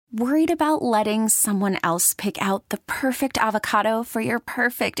Worried about letting someone else pick out the perfect avocado for your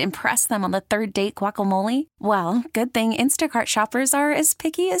perfect impress them on the third date guacamole? Well, good thing Instacart shoppers are as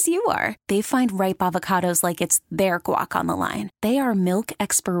picky as you are. They find ripe avocados like it's their guac on the line. They are milk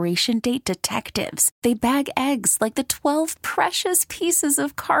expiration date detectives. They bag eggs like the 12 precious pieces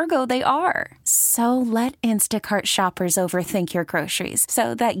of cargo they are. So let Instacart shoppers overthink your groceries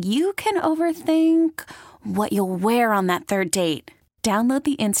so that you can overthink what you'll wear on that third date. Download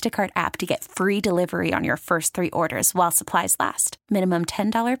the Instacart app to get free delivery on your first 3 orders while supplies last. Minimum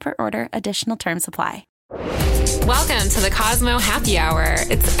 $10 per order. Additional terms apply. Welcome to the Cosmo Happy Hour.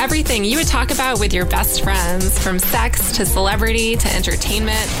 It's everything you would talk about with your best friends, from sex to celebrity to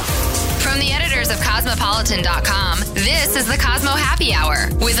entertainment. From the editors of Cosmopolitan.com, this is the Cosmo Happy Hour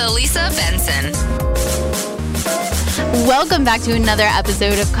with Elisa Benson. Welcome back to another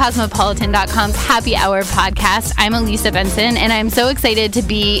episode of Cosmopolitan.com's Happy Hour podcast. I'm Elisa Benson, and I'm so excited to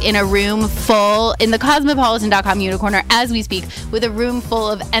be in a room full, in the Cosmopolitan.com Unicorner as we speak, with a room full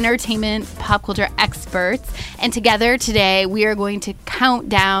of entertainment, pop culture experts. And together today, we are going to count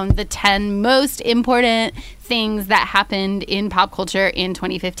down the 10 most important things that happened in pop culture in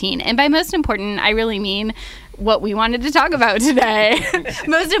 2015. And by most important, I really mean what we wanted to talk about today.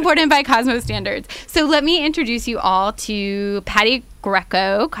 Most important by Cosmo standards. So let me introduce you all to Patty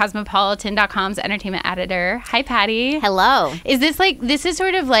Greco, Cosmopolitan.com's entertainment editor. Hi, Patty. Hello. This is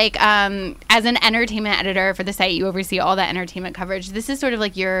sort of like, as an entertainment editor for the site, you oversee all that entertainment coverage. This is sort of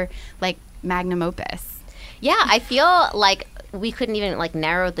like your, magnum opus. Yeah, I feel like we couldn't even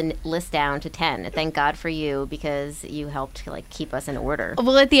narrow the list down to 10. Thank God for you, because you helped keep us in order.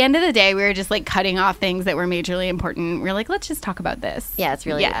 Well, at the end of the day, we were just cutting off things that were majorly important. We were let's just talk about this. Yeah, it's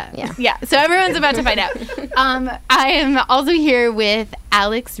really yeah. So everyone's about to find out. I am also here with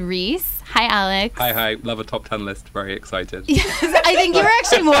Alex Reese. Hi, Alex. Hi. Love a top 10 list. Very excited. Yes, I think you were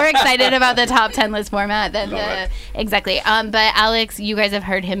actually more excited about the top 10 list format than exactly. But Alex, you guys have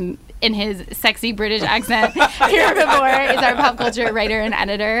heard him in his sexy British accent here before, is our pop culture writer and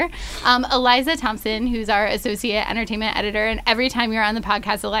editor. Eliza Thompson, who's our associate entertainment editor. And every time you're on the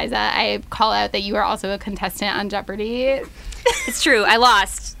podcast, Eliza, I call out that you are also a contestant on Jeopardy! It's true. I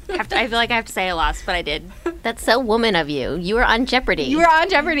lost. I feel like I have to say I lost, but I did. That's so woman of you. You were on Jeopardy! You were on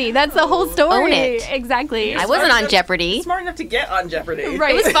Jeopardy! That's the whole story. Own it. Exactly. I wasn't on Jeopardy! Smart enough to get on Jeopardy.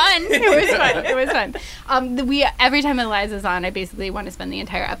 Right. It was fun. It was fun. Every time Eliza's on, I basically want to spend the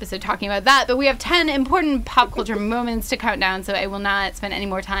entire episode talking about that. But we have 10 important pop culture moments to count down, so I will not spend any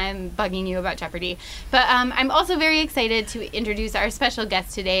more time bugging you about Jeopardy. But I'm also very excited to introduce our special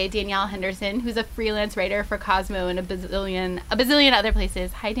guest today, Danielle Henderson, who's a freelance writer for Cosmo and a bazillion other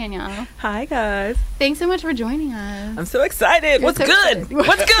places. Hi, Danielle. Hi, guys. Thanks so much for joining us. I'm so excited. What's good?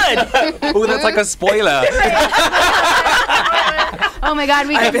 What's good? Oh, that's like a spoiler. Oh my God,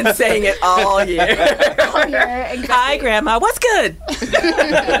 I've been saying it all year. Exactly. Hi, Grandma. What's good?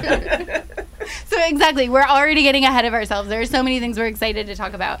 So exactly, we're already getting ahead of ourselves. There are so many things we're excited to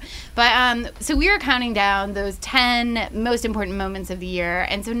talk about. But so we are counting down those 10 most important moments of the year.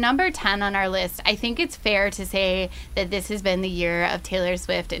 And so number 10 on our list, I think it's fair to say that this has been the year of Taylor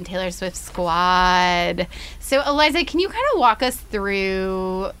Swift and Taylor Swift Squad. So Eliza, can you kind of walk us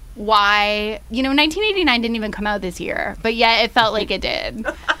through why, 1989 didn't even come out this year, but yet it felt like it did.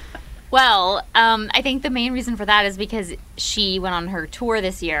 Well, I think the main reason for that is because she went on her tour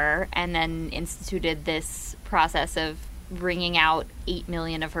this year and then instituted this process of bringing out 8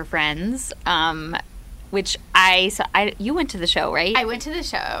 million of her friends, which you went to the show, right? I went to the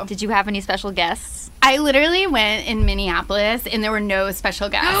show. Did you have any special guests? I literally went in Minneapolis, and there were no special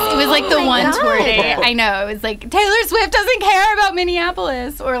guests. It was like the one tour day. I know. It was like, Taylor Swift doesn't care about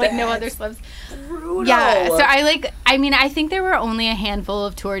Minneapolis, or no other celebs. Brutal. Yeah. So I think there were only a handful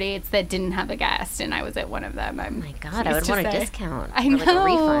of tour dates that didn't have a guest, and I was at one of them. Oh my God, I would want a discount. I know. A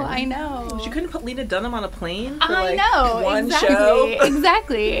refund. I know. You couldn't put Lena Dunham on a plane for I know. one exactly, show?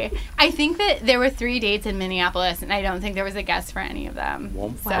 Exactly. I think that there were 3 dates in Minneapolis, and I don't think there was a guest for any of them.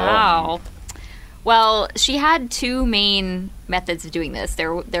 Wow. Well, she had 2 main methods of doing this.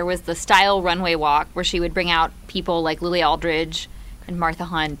 There was the style runway walk, where she would bring out people like Lily Aldridge and Martha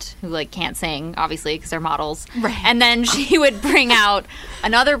Hunt, who can't sing, obviously, because they're models. Right. And then she would bring out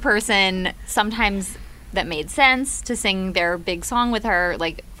another person, sometimes that made sense, to sing their big song with her.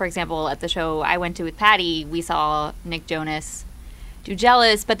 Like, for example, at the show I went to with Patty, we saw Nick Jonas do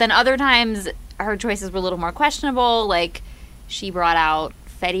Jealous, but then other times her choices were a little more questionable. Like, she brought out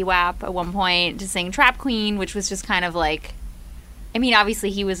Fetty Wap at one point to sing Trap Queen, which was just kind of I mean,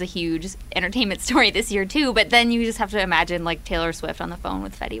 obviously he was a huge entertainment story this year too, but then you just have to imagine like Taylor Swift on the phone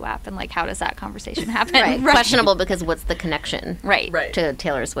with Fetty Wap and like how does that conversation happen? Right. Questionable because what's the connection Right. to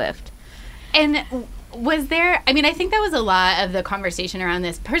Taylor Swift? And was there, I mean, I think that was a lot of the conversation around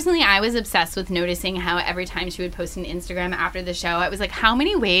this. Personally, I was obsessed with noticing how every time she would post an Instagram after the show, I was like, how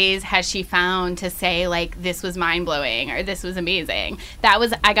many ways has she found to say, like, this was mind-blowing or this was amazing?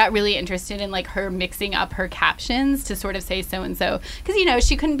 I got really interested in, like, her mixing up her captions to sort of say so-and-so. Because, you know,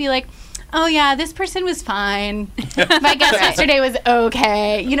 she couldn't be like, oh, yeah, this person was fine. My guest yesterday was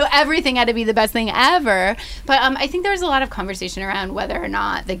okay. You know, everything had to be the best thing ever. But I think there was a lot of conversation around whether or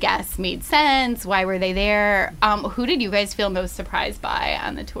not the guests made sense. Why were they there? Who did you guys feel most surprised by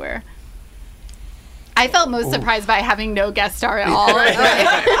on the tour? I felt most surprised by having no guest star at all.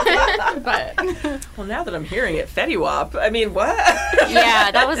 But Well, now that I'm hearing it, Fetty Wap. I mean, what?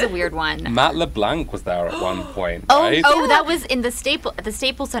 Yeah, that was a weird one. Matt LeBlanc was there at one point, Oh, right? oh, that was in the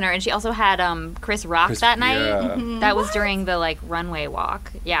Staples Center, and she also had Chris Rock that night. Yeah. That was during the like runway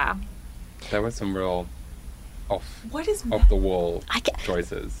walk. Yeah. There was some real What is off the wall I ca-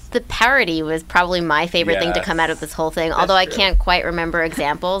 choices. The parody was probably my favorite thing to Yes. come out of this whole thing. Although I true. can't quite remember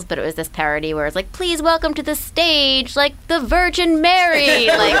examples, but it was this parody where it's like, please welcome to the stage, like the Virgin Mary.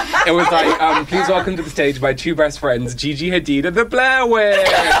 Like, It was like, please welcome to the stage my two best friends, Gigi Hadid and the Blair Witch.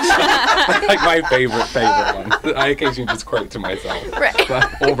 Like my favorite one. I occasionally just quote to myself.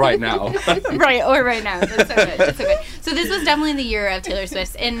 Right. Or right now. right, or right now. That's so good. That's so good. So this was definitely the year of Taylor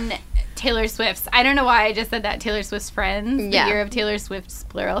Swift's. And Taylor Swift's, I don't know why I just said that, Taylor Swift's friends, the Yeah. year of Taylor Swift's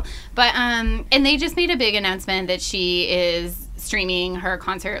plural. But, and they just made a big announcement that she is streaming her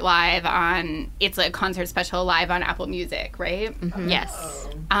concert live on, it's a concert special live on Apple Music, right? Yes.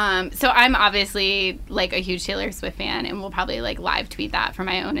 So I'm obviously like a huge Taylor Swift fan and will probably like live tweet that for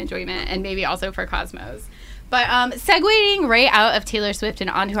my own enjoyment and maybe also for Cosmos. But segueing right out of Taylor Swift and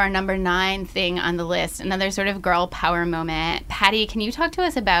onto our number 9 thing on the list, another sort of girl power moment. Patty, can you talk to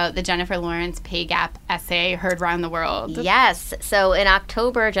us about the Jennifer Lawrence pay gap essay heard around the world? yes. So in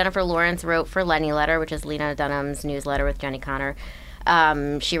October, Jennifer Lawrence wrote for Lenny Letter, which is Lena Dunham's newsletter with Jenny Connor.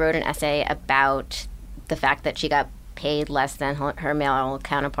 She wrote an essay about the fact that she got paid less than her male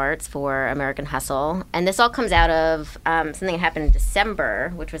counterparts for American Hustle. And this all comes out of something that happened in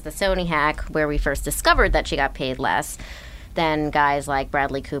December, which was the Sony hack, where we first discovered that she got paid less than guys like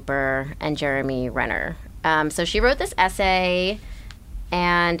Bradley Cooper and Jeremy Renner. So she wrote this essay,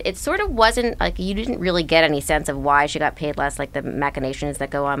 and it sort of wasn't, like, you didn't really get any sense of why she got paid less, like the machinations that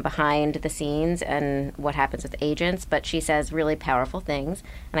go on behind the scenes and what happens with agents. But she says really powerful things.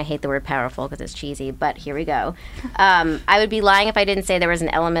 And I hate the word powerful because it's cheesy, but here we go. I would be lying if I didn't say there was an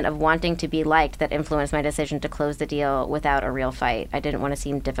element of wanting to be liked that influenced my decision to close the deal without a real fight. I didn't want to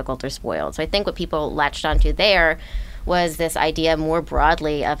seem difficult or spoiled. So I think what people latched onto there was this idea more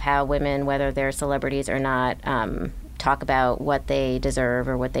broadly of how women, whether they're celebrities or not, talk about what they deserve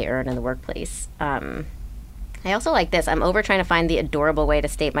or what they earn in the workplace. I also like this. I'm over trying to find the adorable way to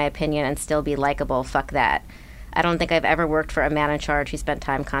state my opinion and still be likable. Fuck that. I don't think I've ever worked for a man in charge who spent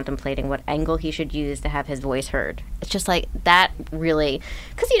time contemplating what angle he should use to have his voice heard. It's just like that really,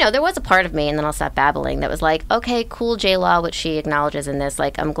 because, you know, there was a part of me, and then I'll stop babbling, that was like, okay, cool, J-Law, which she acknowledges in this,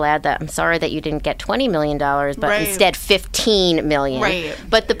 like, I'm sorry that you didn't get $20 million, but Right. instead $15 million. Right.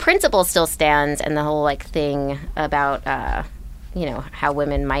 But the principle still stands, and the whole, like, thing about, you know, how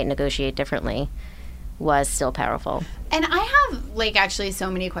women might negotiate differently was still powerful. And I have, like, actually so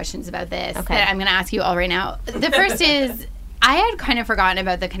many questions about this Okay. that I'm going to ask you all right now. The first is, I had kind of forgotten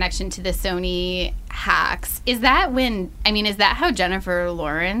about the connection to the Sony hacks. Is that how Jennifer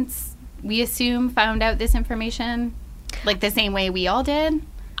Lawrence, we assume, found out this information? Like the same way we all did?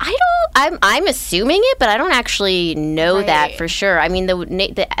 I'm assuming it, but I don't actually know that Right. for sure. I mean,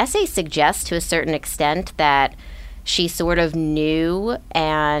 the essay suggests to a certain extent that she sort of knew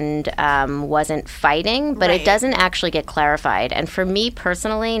and wasn't fighting, but Right. it doesn't actually get clarified. And for me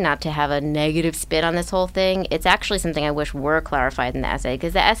personally, not to have a negative spin on this whole thing, it's actually something I wish were clarified in the essay,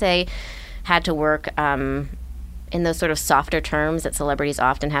 because the essay had to work in those sort of softer terms that celebrities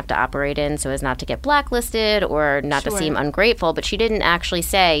often have to operate in so as not to get blacklisted or not to Sure. seem ungrateful. But she didn't actually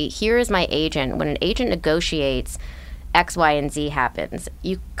say, here is my agent. When an agent negotiates, X, Y, and Z happens.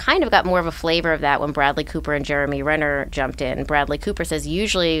 You kind of got more of a flavor of that when Bradley Cooper and Jeremy Renner jumped in. Bradley Cooper says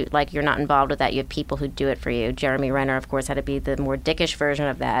usually, like, you're not involved with that. You have people who do it for you. Jeremy Renner, of course, had to be the more dickish version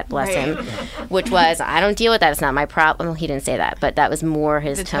of that, bless him, which was, I don't deal with that. It's not my problem. Well, he didn't say that, but that was more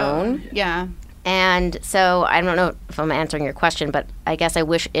his The tone. Yeah. And so I don't know if I'm answering your question, but I guess I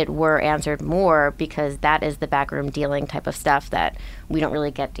wish it were answered more, because that is the backroom dealing type of stuff that we don't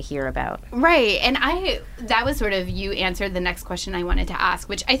really get to hear about. Right. And that was sort of, you answered the next question I wanted to ask,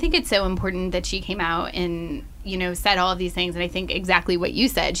 which I think it's so important that she came out and, said all of these things. And I think exactly what you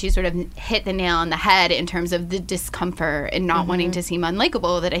said, she sort of hit the nail on the head in terms of the discomfort and not wanting to seem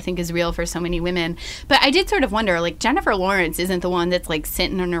unlikable that I think is real for so many women. But I did sort of wonder, like, Jennifer Lawrence isn't the one that's like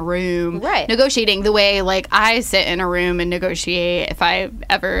sitting in a room negotiating the way like I sit in a room and negotiate if I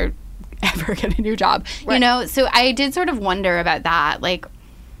ever get a new job, So I did sort of wonder about that. Like,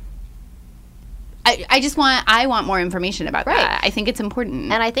 I want more information about that. I think it's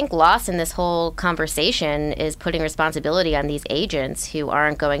important. And I think lost in this whole conversation is putting responsibility on these agents who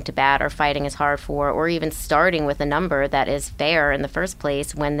aren't going to bat or fighting as hard for, or even starting with a number that is fair in the first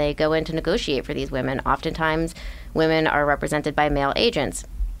place when they go in to negotiate for these women. Oftentimes, women are represented by male agents.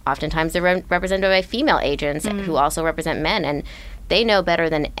 Oftentimes, they're represented by female agents who also represent men. And they know better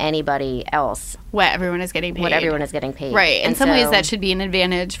than anybody else what everyone is getting paid. Right. In some ways, that should be an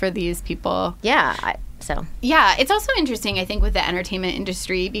advantage for these people. Yeah. Yeah, it's also interesting, I think, with the entertainment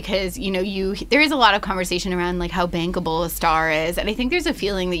industry because, there is a lot of conversation around, like, how bankable a star is. And I think there's a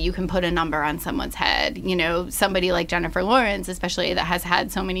feeling that you can put a number on someone's head. Somebody like Jennifer Lawrence, especially, that has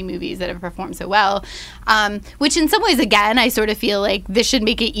had so many movies that have performed so well. Which in some ways, again, I sort of feel like this should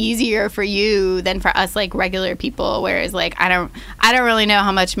make it easier for you than for us, like, regular people. Whereas, like, I don't really know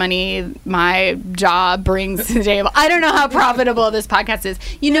how much money my job brings to the table. I don't know how profitable this podcast is.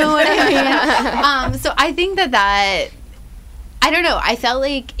 You know what I mean? So I think that I don't know. I felt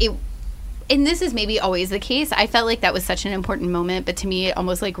like it, and this is maybe always the case, I felt like that was such an important moment, but to me it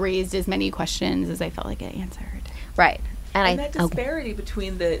almost like raised as many questions as I felt like it answered. Right. And that disparity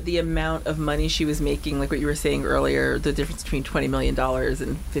between the amount of money she was making, like what you were saying earlier, the difference between $20 million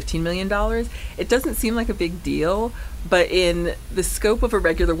and $15 million, it doesn't seem like a big deal, but in the scope of a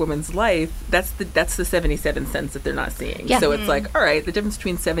regular woman's life, that's the 77 cents that they're not seeing. Yeah. So it's like, all right, the difference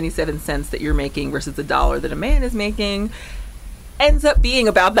between 77 cents that you're making versus the $1 that a man is making ends up being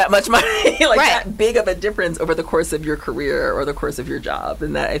about that much money, that big of a difference over the course of your career or the course of your job.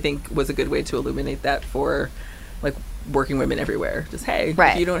 And that, I think, was a good way to illuminate that for, like, working women everywhere. Just, hey,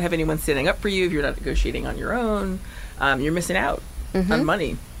 if you don't have anyone standing up for you, if you're not negotiating on your own, you're missing out on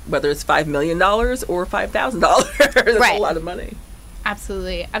money. Whether it's $5 million or $5,000. That's a lot of money.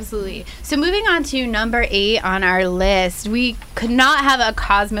 Absolutely. Absolutely. So moving on to number 8 on our list, we could not have a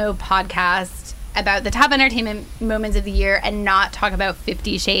Cosmo podcast about the top entertainment moments of the year and not talk about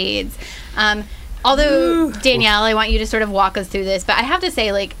 50 Shades. Although, Danielle, I want you to sort of walk us through this, but I have to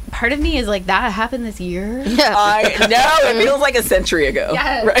say, like, part of me is like, that happened this year? Yeah. I know. It feels like a century ago.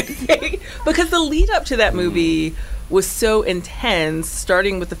 Yes. Right? Because the lead up to that movie was so intense,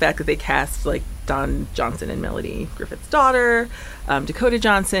 starting with the fact that they cast, like, Don Johnson and Melanie Griffith's daughter, Dakota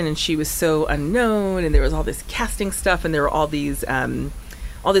Johnson, and she was so unknown, and there was all this casting stuff, and there were all these,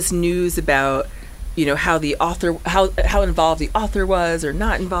 all this news about, how the author, how involved the author was or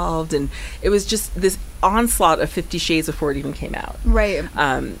not involved, and it was just this onslaught of 50 Shades before it even came out. Right.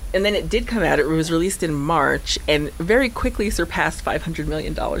 And then it did come out. It was released in March and very quickly surpassed $500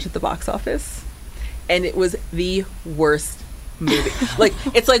 million at the box office. And it was the worst movie. Like,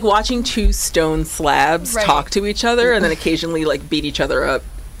 it's like watching two stone slabs talk to each other and then occasionally, like, beat each other up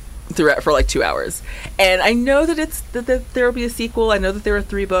for like 2 hours. And I know that that there will be a sequel. I know that there are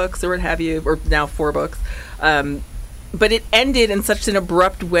 3 books or what have you, or now 4 books. But it ended in such an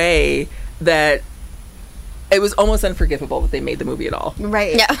abrupt way that it was almost unforgivable that they made the movie at all.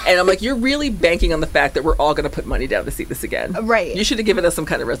 Right. Yeah. And I'm like, you're really banking on the fact that we're all going to put money down to see this again. Right. You should have given us some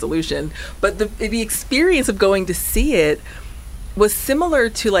kind of resolution. But the experience of going to see it was similar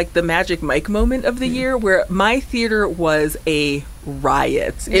to, like, the Magic Mike moment of the year, where my theater was a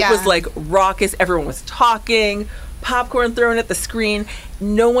riot. It was, like, raucous. Everyone was talking, popcorn thrown at the screen.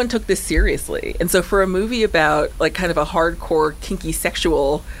 No one took this seriously. And so for a movie about, like, kind of a hardcore, kinky,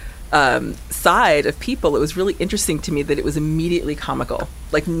 sexual side of people, it was really interesting to me that it was immediately comical.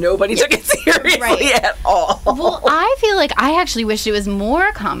 Like, nobody took it seriously at all. Well, I feel like I actually wished it was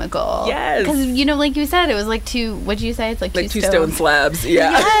more comical. Yes. Because, like you said, it was like what did you say? It's like two stone slabs.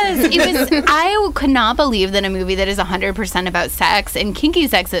 Yeah. Yes. It was. I could not believe that a movie that is 100% about sex and kinky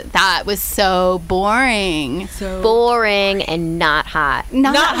sex that was so boring. So boring and not hot.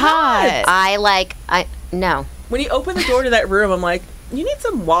 Not hot. No. When he opened the door to that room, I'm like, you need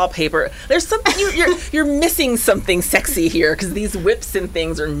some wallpaper. There's something you're missing something sexy here, because these whips and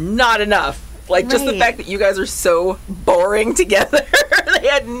things are not enough. Like, just the fact that you guys are so boring together. They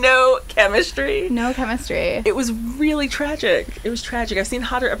had no chemistry. No chemistry. It was really tragic. It was tragic. I've seen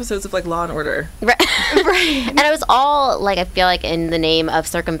hotter episodes of, like, Law and Order. Right. And it was all, like, I feel like in the name of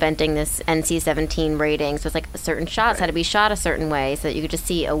circumventing this NC-17 rating. So it's like certain shots had to be shot a certain way so that you could just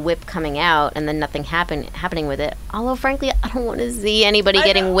see a whip coming out and then nothing happening with it. Although, frankly, I don't want to see anybody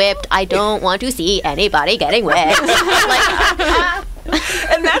getting whipped. I don't want to see anybody getting whipped.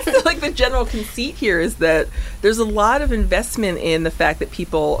 And that's the general conceit here is that there's a lot of investment in the fact that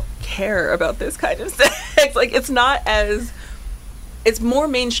people care about this kind of sex. Like, it's more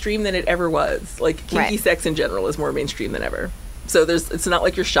mainstream than it ever was. Like, kinky sex in general is more mainstream than ever. So it's not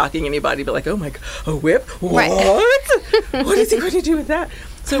like you're shocking anybody, but like, oh my god, a whip? What? What is he going to do with that?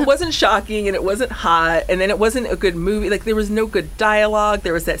 So it wasn't shocking, and it wasn't hot, and then it wasn't a good movie. Like, there was no good dialogue.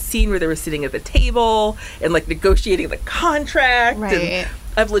 There was that scene where they were sitting at the table and, like, negotiating the contract. Right. And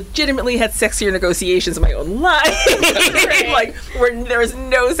I've legitimately had sexier negotiations in my own life. Like, where there was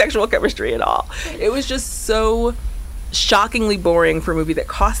no sexual chemistry at all. It was just so shockingly boring for a movie that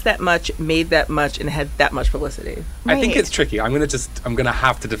cost that much, made that much, and had that much publicity. I think it's tricky. I'm gonna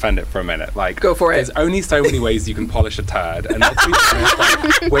have to defend it for a minute. Like, go for it. There's only so many ways you can polish a turd, and let's be honest,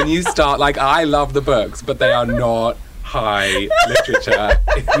 like, when you start, like, I love the books, but they are not high literature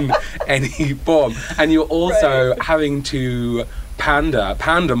in any form, and you're also having to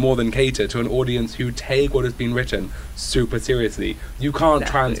pander more than cater to an audience who take what has been written super seriously. You can't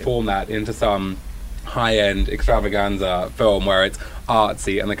transform that into some high-end extravaganza film where it's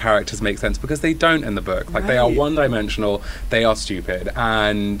artsy and the characters make sense, because they don't in the book. Like, they are one-dimensional, they are stupid,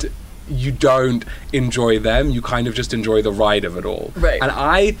 and you don't enjoy them, you kind of just enjoy the ride of it all. Right. And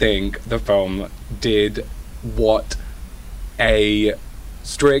I think the film did what a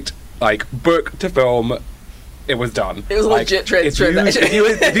strict, like, book to film, it was done. It was like, legit transaction.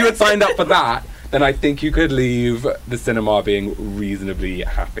 If you had signed up for that, then I think you could leave the cinema being reasonably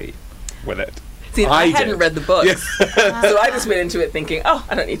happy with it. See, I hadn't read the books, so I just went into it thinking, oh,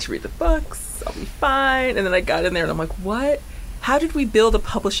 I don't need to read the books, I'll be fine. And then I got in there and I'm like, what? How did we build a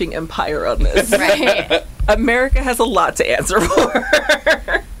publishing empire on this? Right. America has a lot to answer for.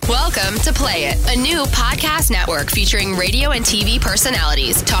 Welcome to Play It, a new podcast network featuring radio and TV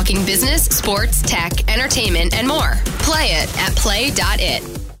personalities talking business, sports, tech, entertainment, and more. Play it at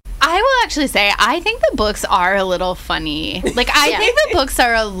play.it. I will actually say, I think the books are a little funny. Like, I think the books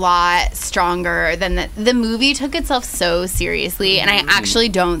are a lot stronger than the movie took itself so seriously, and I actually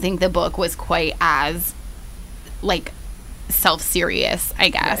don't think the book was quite as, like, self-serious, I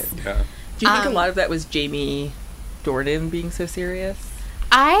guess. Yeah. Do you think a lot of that was Jamie Dornan being so serious?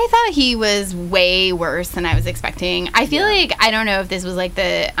 I thought he was way worse than I was expecting. I feel like, I don't know if this was like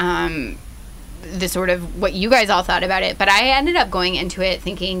the sort of what you guys all thought about it, but I ended up going into it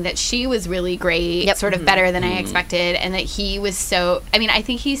thinking that she was really great, sort of better than I expected, and that he was so, I mean, I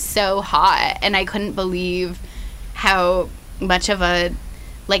think he's so hot, and I couldn't believe how much of a,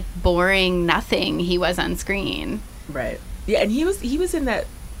 like, boring nothing he was on screen. Right. Yeah, and he was in that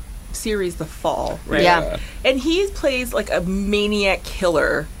series The Fall, right? Yeah. And he plays, like, a maniac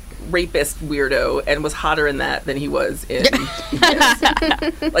killer rapist weirdo and was hotter in that than he was in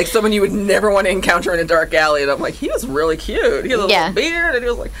like someone you would never want to encounter in a dark alley. And I'm like, he was really cute. He had a little beard, and he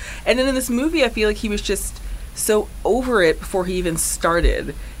was like, and then in this movie I feel like he was just so over it before he even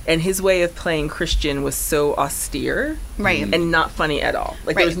started, and his way of playing Christian was so austere, right, and not funny at all.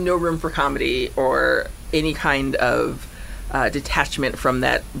 Like, there was no room for comedy or any kind of detachment from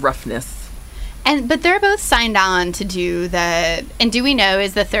that roughness. But they're both signed on to do the. And do we know,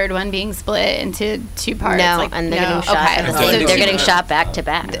 is the third one being split into two parts? No, like, and they're getting shot. Okay. At the same, they're getting shot back to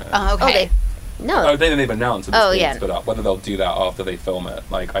back. Oh, okay. No, they didn't even announce it. Split up. Whether they'll do that after they film it,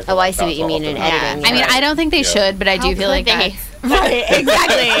 like, I. I see what you mean in editing. I mean, I don't think they should, but I do feel like that. Right,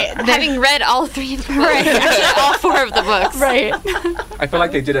 exactly. Having read all three of the books, actually all four of the books. Right. I feel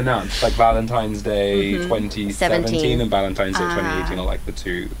like they did announce, like, Valentine's Day 2017 and Valentine's Day 2018 are, like, the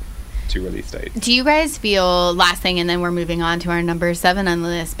two release dates. Do you guys feel, last thing, and then we're moving on to our number 7 on the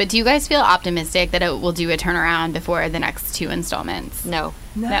list, but do you guys feel optimistic that it will do a turnaround before the next 2 installments? No.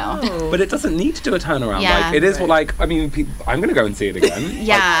 No. But it doesn't need to do a turnaround. Yeah. Like, it is like, I mean, I'm going to go and see it again.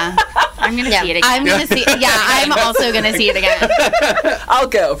 Yeah. I'm going to see it again. I'm going to see I'm also going to see it again. I'll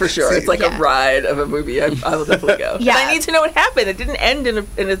go, for sure. It's like a ride of a movie. I will definitely go. Yeah. But I need to know what happened. It didn't end in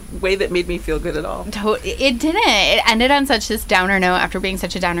a way that made me feel good at all. It didn't. It ended on such this downer note after being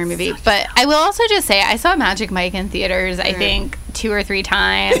such a downer movie. But I will also just say, I saw Magic Mike in theaters, I think, 2 or 3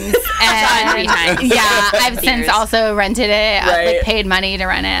 times. And 3 times. Yeah, I've since also rented it. Right. Like, paid money to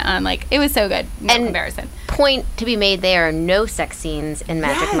rent it. Like, it was so good. No comparison. point to be made there, no sex scenes in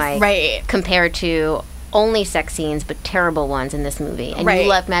Magic Mike. Right. Compared to only sex scenes, but terrible ones in this movie. And you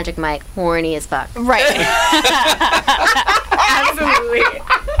left Magic Mike horny as fuck. Right. Absolutely.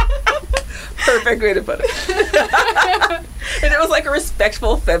 Perfect way to put it. And it was like a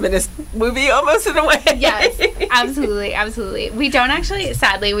respectful feminist movie almost in a way. Yes, absolutely, absolutely. We don't actually,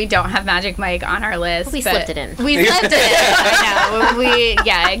 sadly, we don't have Magic Mike on our list. We slipped it in. We slipped it in. I know.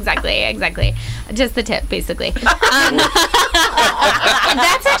 Yeah, exactly. Just the tip, basically. That's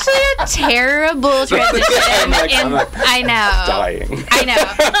actually a terrible transition. I know. Dying. I know.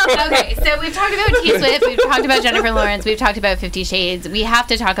 Okay, so we've talked about T-Swift, we've talked about Jennifer Lawrence, we've talked about 50 Shades. We have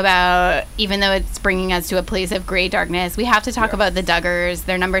to talk about, even though it's bringing us to a place of gray darkness, we have to talk about the Duggars.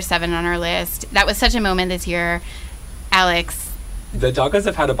 They're number 7 on our list. That was such a moment this year. Alex. The Duggars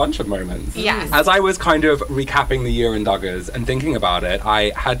have had a bunch of moments. Yes. As I was kind of recapping the year in Duggars and thinking about it,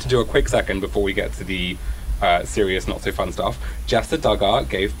 I had to do a quick second before we get to the serious, not so fun stuff. Jessa Duggar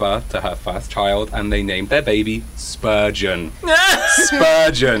gave birth to her first child, and they named their baby Spurgeon.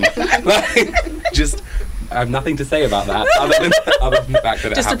 Spurgeon. Just, I have nothing to say about that other than the fact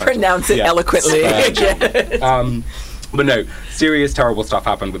that it just happened. To pronounce it eloquently. But no, serious, terrible stuff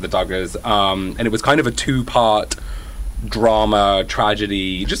happened with the Duggars, and it was kind of a 2-part drama,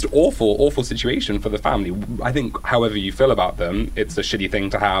 tragedy, just awful situation for the family. I think, however you feel about them, it's a shitty thing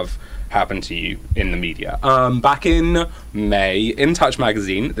to have happen to you in the media. Back in May, In Touch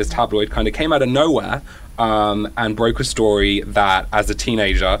magazine, this tabloid kind of came out of nowhere and broke a story that as a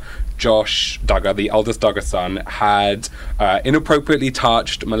teenager, Josh Duggar, the eldest Duggar son, had inappropriately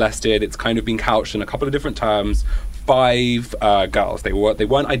touched, molested. It's kind of been couched in a couple of different terms. 5 girls. They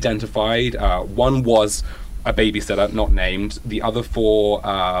weren't identified. One was a babysitter, not named. The other 4,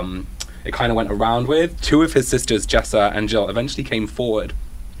 it kind of went around with. 2 of his sisters, Jessa and Jill, eventually came forward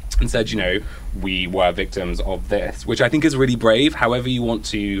and said, we were victims of this, which I think is really brave. However you want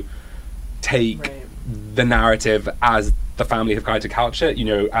to take the narrative as the family have tried to couch it,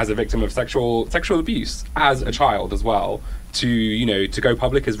 as a victim of sexual abuse as a child as well, to go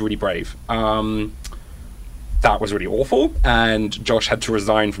public is really brave. That was really awful, and Josh had to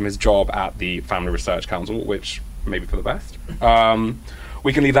resign from his job at the Family Research Council, which maybe for the best.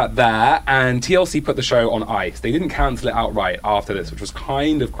 We can leave that there, and TLC put the show on ice. They didn't cancel it outright after this, which was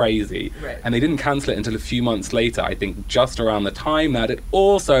kind of crazy. Right. And they didn't cancel it until a few months later, I think just around the time that it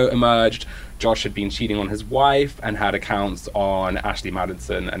also emerged Josh had been cheating on his wife and had accounts on Ashley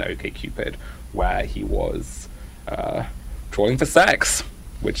Madison and OkCupid, where he was trawling for sex,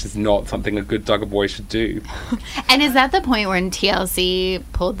 which is not something a good Duggar boy should do. And is that the point when TLC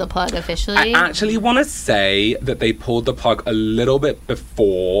pulled the plug officially? I actually want to say that they pulled the plug a little bit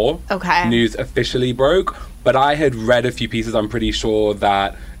before news officially broke, but I had read a few pieces. I'm pretty sure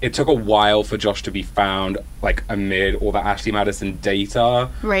that it took a while for Josh to be found, amid all the Ashley Madison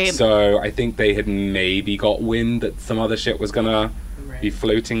data. Right. So I think they had maybe got wind that some other shit was gonna be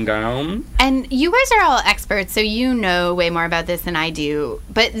floating down. And you guys are all experts, so you know way more about this than I do.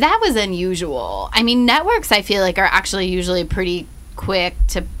 But that was unusual. I mean, networks, I feel like, are actually usually pretty quick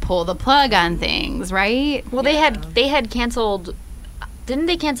to pull the plug on things, right? Well, they had canceled. Didn't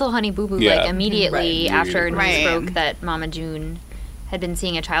they cancel Honey Boo Boo immediately after news broke that Mama June had been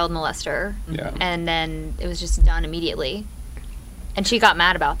seeing a child molester? Yeah. And then it was just done immediately. And she got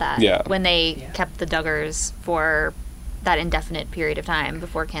mad about that when they kept the Duggars for that indefinite period of time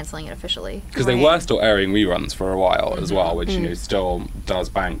before canceling it officially. Because they were still airing reruns for a while as well, which still does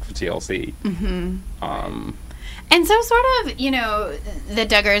bank for TLC. And so sort of, the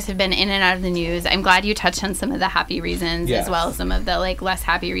Duggars have been in and out of the news. I'm glad you touched on some of the happy reasons as well as some of the less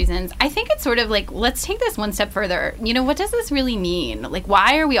happy reasons. I think it's sort of let's take this one step further. What does this really mean?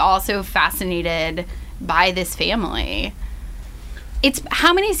 Why are we all so fascinated by this family?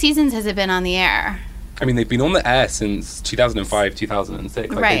 How many seasons has it been on the air? I mean, they've been on the air since 2005,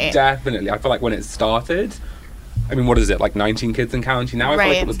 2006. They definitely, I feel like when it started, I mean, what is it, 19 kids and counting? Now I feel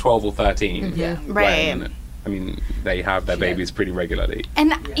like it was 12 or 13. Yeah. When, I mean, they have their babies pretty regularly.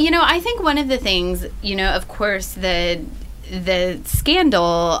 And, I think one of the things, of course, the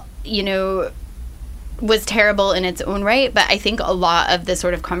scandal, was terrible in its own right, but I think a lot of the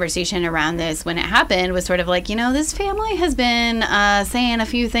sort of conversation around this when it happened was sort of this family has been saying a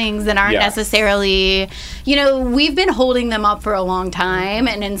few things that aren't necessarily, we've been holding them up for a long time,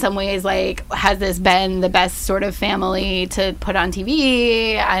 and in some ways, has this been the best sort of family to put on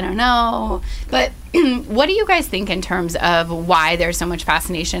TV? I don't know. But what do you guys think in terms of why there's so much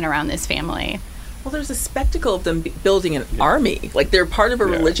fascination around this family? Well, there's a spectacle of them building an army. They're part of a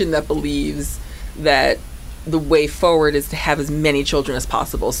religion that believes that the way forward is to have as many children as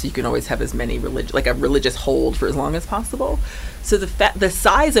possible, so you can always have as many a religious hold for as long as possible. So the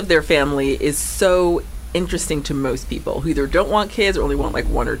size of their family is so interesting to most people who either don't want kids or only want like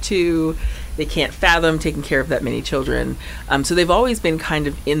one or two. They can't fathom taking care of that many children. So they've always been kind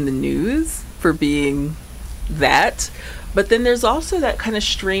of in the news for being that. But then there's also that kind of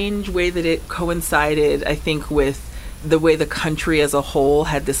strange way that it coincided, I think, with the way the country as a whole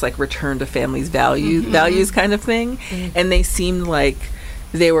had this like return to families values kind of thing. And they seemed like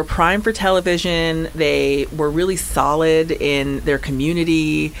they were primed for television. They were really solid in their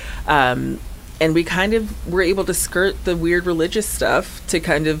community. And we kind of were able to skirt the weird religious stuff to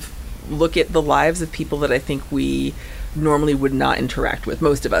kind of look at the lives of people that I think we normally would not interact with,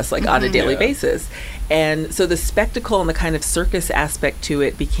 most of us, like on a daily basis. And so the spectacle and the kind of circus aspect to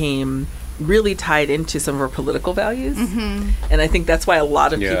it became really tied into some of our political values. And I think that's why a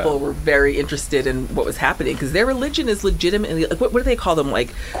lot of people were very interested in what was happening, because their religion is legitimately, like, what do they call them?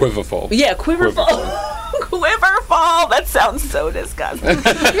 Like Quiverful. Yeah, Quiverful. Quiverful. That sounds so disgusting.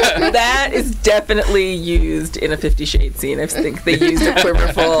 That is definitely used in a 50 Shades scene. I think they used a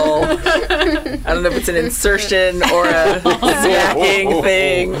Quiverful. I don't know if it's an insertion or a smacking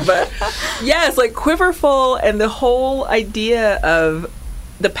thing, but yes, like Quiverful, and the whole idea of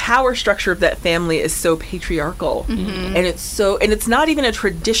the power structure of that family is so patriarchal, and it's not even a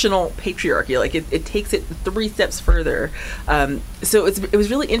traditional patriarchy. Like it takes it 3 steps further. So it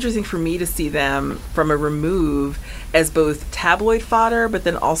was really interesting for me to see them from a remove as both tabloid fodder, but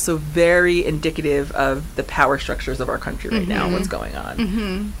then also very indicative of the power structures of our country right now, what's going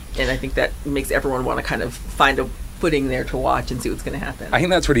on. And I think that makes everyone want to kind of find a footing there to watch and see what's going to happen. I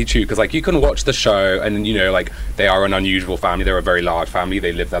think that's really true, because like you can watch the show and like they are an unusual family. They're a very large family.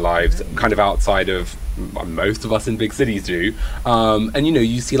 They live their lives kind of outside of most of us in big cities do. And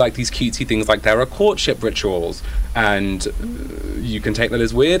you see like these cutesy things, like there are courtship rituals, and you can take that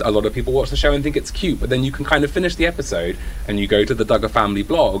as weird. A lot of people watch the show and think it's cute, but then you can kind of finish the episode and you go to the Duggar family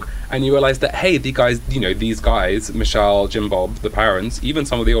blog and you realize that, hey, these guys, Michelle, Jim Bob, the parents, even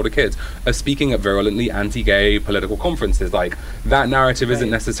some of the older kids, are speaking at virulently anti-gay political conferences. Like that narrative isn't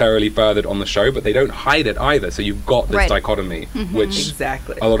necessarily furthered on the show, but they don't hide it either. So you've got this dichotomy, which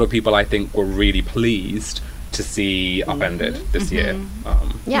a lot of people, I think, were really pleased to see upended this year.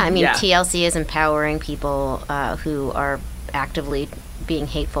 TLC is empowering people who are actively being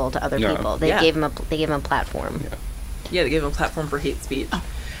hateful to other people. They gave them a platform. They gave them a platform for hate speech.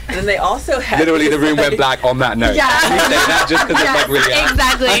 And then they also had literally the room went black on that note. Yeah. Can you say that just because it's like really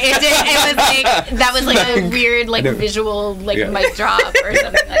exactly. It did. It was like that was like a weird visual mic drop or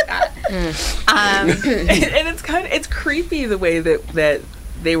something like that. And it's creepy the way that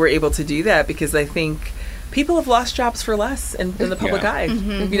they were able to do that, because I think people have lost jobs for less in the public eye.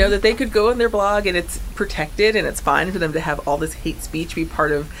 That they could go on their blog and it's protected and it's fine for them to have all this hate speech be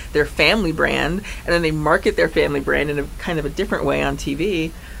part of their family brand, and then they market their family brand in a kind of a different way on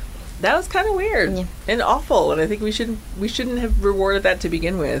TV. That was kind of weird and awful, and I think we shouldn't have rewarded that to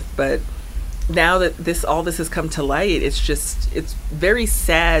begin with. But now that all this has come to light, it's very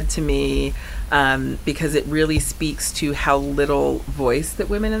sad to me, because it really speaks to how little voice that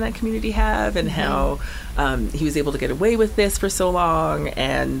women in that community have, and how he was able to get away with this for so long,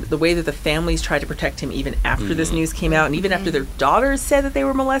 and the way that the families tried to protect him even after this news came out, and even after their daughters said that they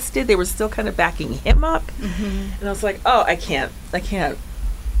were molested, they were still kind of backing him up. And I was like, oh, I can't.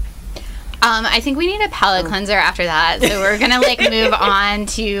 I think we need a palate cleanser after that. So we're going to move on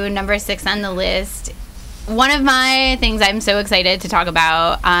to number 6 on the list. One of my things I'm so excited to talk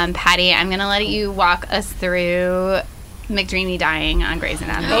about, Patty, I'm going to let you walk us through McDreamy dying on Grey's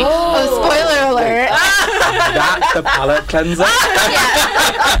Anatomy. Oh, spoiler alert. That's the palate cleanser?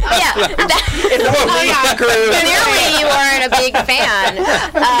 Clearly you aren't a big fan.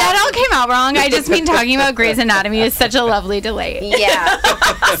 That all came out wrong. I just mean talking about Grey's Anatomy is such a lovely delight. Yeah.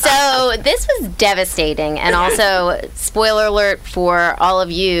 So this was devastating, and also spoiler alert for all of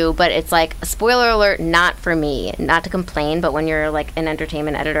you, but it's like a spoiler alert not for me. Not to complain, but when you're like an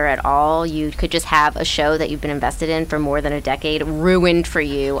entertainment editor at all, you could just have a show that you've been invested in for more than a decade ruined for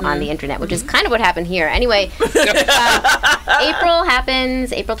you on the internet, which is kind of what happened here. Anyway, April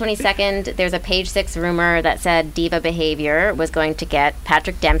happens, April 22nd. There's a Page 6 rumor that said Diva Behavior was going to get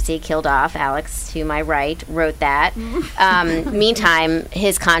Patrick Dempsey killed off. Alex, to my right, wrote that. Meantime,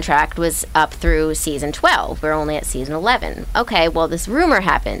 his contract was up through season 12. We're only at season 11. Okay, well, this rumor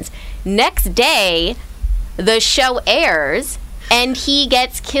happens. Next day, the show airs, and he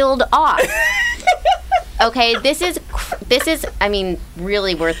gets killed off. Okay, this is, I mean,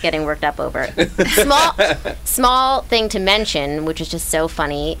 really worth getting worked up over. Small thing to mention, which is just so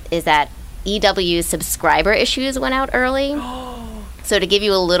funny, is that EW's subscriber issues went out early. So to give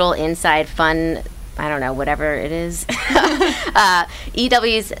you a little inside fun, I don't know, whatever it is,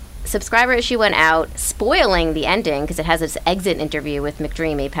 EW's subscriber issue went out, spoiling the ending because it has this exit interview with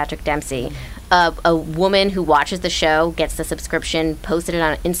McDreamy, Patrick Dempsey. A woman who watches the show gets the subscription, posted it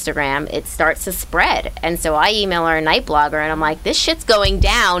on Instagram. It starts to spread. And so I email her a night blogger, and I'm like, this shit's going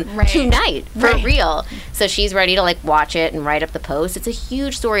down tonight, for real. So she's ready to, like, watch it and write up the post. It's a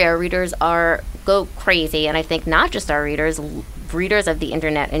huge story. Our readers go crazy, and I think not just our readers of the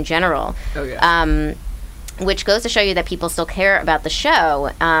internet in general. Oh, yeah. Which goes to show you that people still care about the show.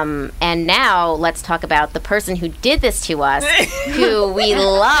 And now let's talk about the person who did this to us, who we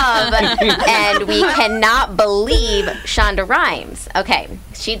love and we cannot believe, Shonda Rhimes. Okay,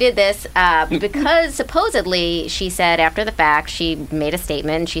 she did this because supposedly she said after the fact, she made a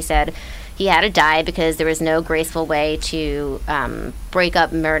statement and she said he had to die because there was no graceful way to break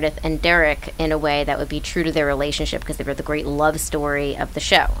up Meredith and Derek in a way that would be true to their relationship because they were the great love story of the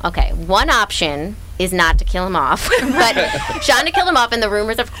show. Okay, one option is not to kill him off, but Shonda killed him off, and the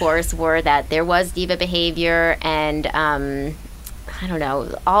rumors, of course, were that there was diva behavior, and I don't know,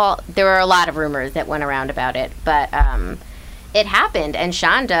 there were a lot of rumors that went around about it, but it happened, and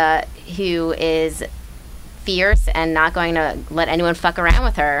Shonda, who is fierce and not going to let anyone fuck around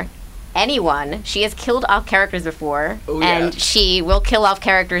with her, she has killed off characters before, and she will kill off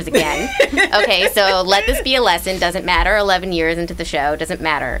characters again. Okay, so let this be a lesson. Doesn't matter 11 years into the show. Doesn't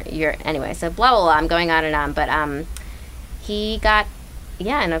matter. Anyway, so blah, blah, blah. I'm going on and on. But he got,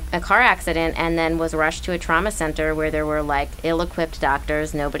 in a car accident and then was rushed to a trauma center where there were, like, ill-equipped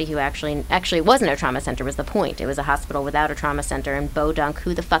doctors. Nobody who actually it wasn't a trauma center was the point. It was a hospital without a trauma center. And Bo Dunk,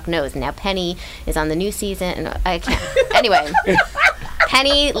 who the fuck knows? Now Penny is on the new season. And I can't. Anyway.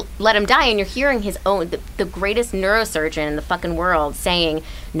 Penny let him die, and you're hearing his own, the greatest neurosurgeon in the fucking world saying,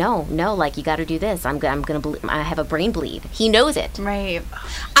 no, like, you got to do this. I have a brain bleed. He knows it. Right.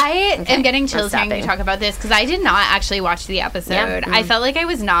 I am getting chills hearing you talk about this because I did not actually watch the episode. Yeah. Mm-hmm. I felt like I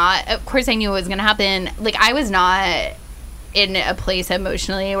was not, of course I knew it was going to happen. Like, I was not in a place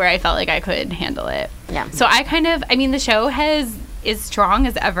emotionally where I felt like I could handle it. Yeah. So the show is strong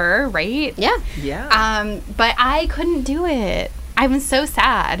as ever, right? Yeah. Yeah. But I couldn't do it. I was so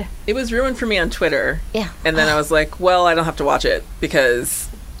sad. It was ruined for me on Twitter. Yeah. And then I was like, well, I don't have to watch it because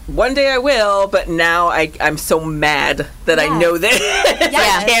one day I will, but now I'm so mad that I know that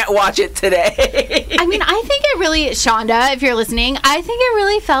I can't watch it today. I mean, I think it really, Shonda, if you're listening, I think it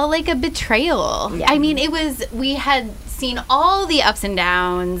really felt like a betrayal. Yeah. I mean, we had seen all the ups and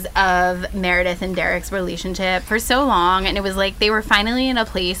downs of Meredith and Derek's relationship for so long, and it was like they were finally in a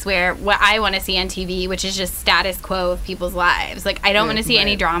place where what I want to see on TV, which is just status quo of people's lives. Like, I don't want to see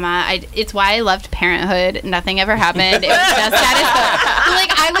any drama. It's why I loved Parenthood. Nothing ever happened. It was just status quo. Like,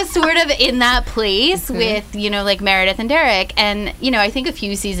 I was sort of in that place with, like Meredith and Derek, and, I think a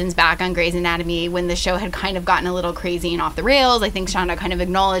few seasons back on Grey's Anatomy, when the show had kind of gotten a little crazy and off the rails, I think Shonda kind of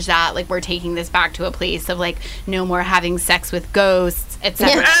acknowledged that, like, we're taking this back to a place of, like, no more having sex with ghosts,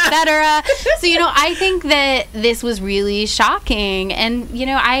 etc., etc. So, I think that this was really shocking. And,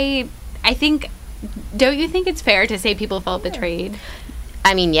 I think, don't you think it's fair to say people felt betrayed?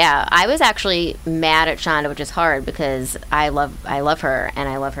 I mean, yeah. I was actually mad at Shonda, which is hard because I love her and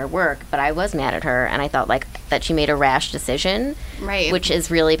I love her work, but I was mad at her and I thought, like, that she made a rash decision, right? Which is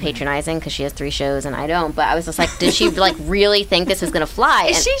really patronizing because she has 3 shows and I don't. But I was just like, did she like really think this was going to fly?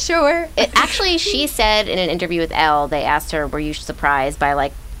 Is she sure? Actually, she said in an interview with Elle, they asked her, "Were you surprised by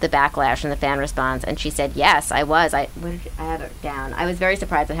like the backlash and the fan response?" And she said, "Yes, I was. I have it down. I was very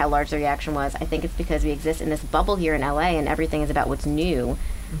surprised at how large the reaction was. I think it's because we exist in this bubble here in LA and everything is about what's new."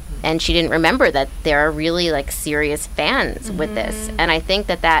 And she didn't remember that there are really like serious fans with this. And I think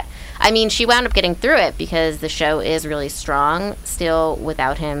that she wound up getting through it because the show is really strong still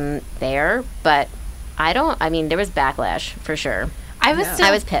without him there. But there was backlash for sure. I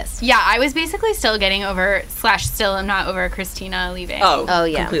was pissed. Yeah, I was basically still getting over / still am not over Christina leaving. Oh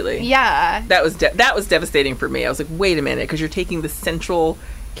yeah, completely. Yeah, that was devastating for me. I was like, wait a minute, because you're taking the central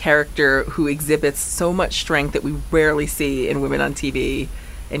character who exhibits so much strength that we rarely see in women on TV,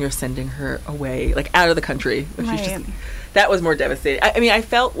 and you're sending her away, like out of the country. Right. That was more devastating. I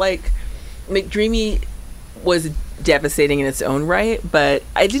felt like McDreamy was devastating in its own right, but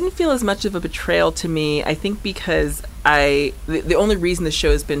I didn't feel as much of a betrayal to me. I think because the only reason the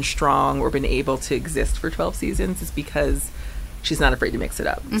show has been strong or been able to exist for 12 seasons is because she's not afraid to mix it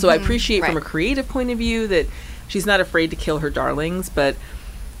up. So I appreciate from a creative point of view that she's not afraid to kill her darlings, but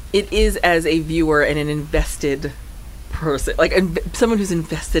it is as a viewer and an invested person, like someone who's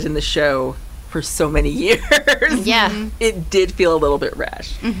invested in the show for so many years. Yeah. It did feel a little bit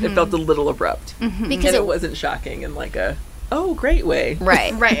rash. It felt a little abrupt. Because And it wasn't shocking in like a, oh, great way.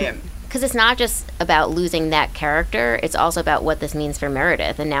 Right. Right. Because it's not just about losing that character, it's also about what this means for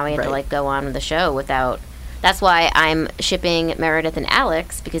Meredith. And now we have to like go on with the show without. That's why I'm shipping Meredith and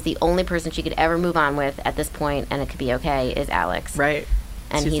Alex, because the only person she could ever move on with at this point, and it could be okay, is Alex. Right.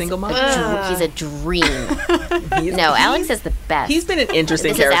 And She's he's single mom. he's a dream. No, Alex is the best. He's been an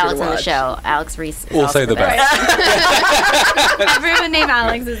interesting This is character Alex to on the watch. show. Alex Reese is Also the best. Everyone named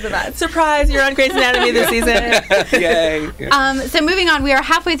Alex is the best. Surprise, you're on Grey's Anatomy this season. Yay. So moving on, we are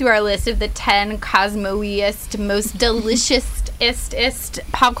halfway through our list of the 10 Cosmoiest, most delicious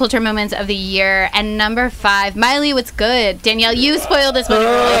pop culture moments of the year. And number 5, Miley, what's good? Danielle, you spoiled this one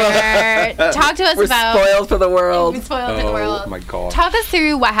earlier. Talk to us We're about... spoiled for the world. We're spoiled for the world. Oh my God. Talk us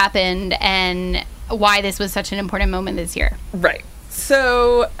through what happened and why this was such an important moment this year. Right.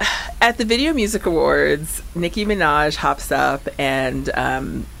 So, at the Video Music Awards, Nicki Minaj hops up and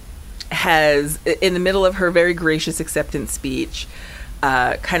has, in the middle of her very gracious acceptance speech,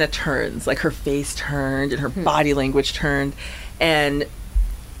 kind of turns, like her face turned and her body language turned. And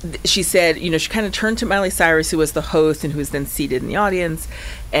she said, you know, she kind of turned to Miley Cyrus, who was the host and who was then seated in the audience.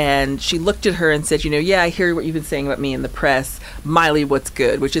 And she looked at her and said, you know, yeah, I hear what you've been saying about me in the press. Miley, what's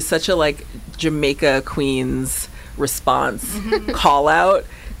good? Which is such a like Jamaica Queens response call out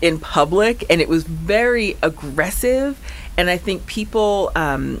in public. And it was very aggressive. And I think people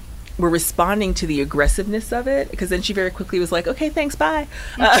were responding to the aggressiveness of it, because then she very quickly was like, okay, thanks, bye.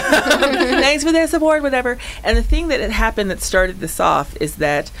 Thanks for this award, whatever. And the thing that had happened that started this off is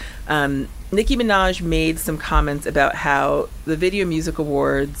that Nicki Minaj made some comments about how the Video Music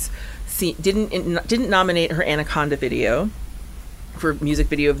Awards didn't nominate her Anaconda video for Music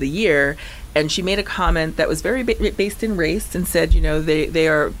Video of the Year, and she made a comment that was very based in race and said, you know, they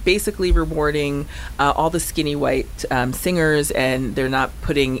are basically rewarding all the skinny white singers, and they're not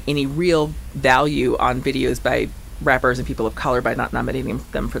putting any real value on videos by rappers and people of color by not nominating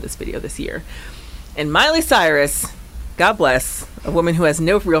them for this video this year. And Miley Cyrus, God bless, a woman who has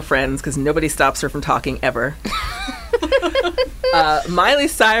no real friends because nobody stops her from talking ever. Miley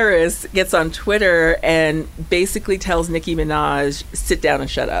Cyrus gets on Twitter and basically tells Nicki Minaj, sit down and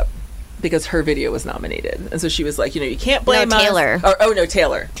shut up, because her video was nominated. And so she was like, you know, you can't blame us. Taylor.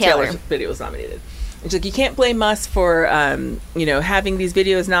 Taylor's video was nominated. And she's like, you can't blame us for, you know, having these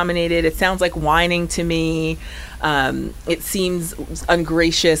videos nominated. It sounds like whining to me. It seems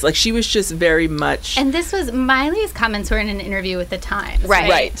ungracious. Like, she was just very much... And this was... Miley's comments were in an interview with The Times, right?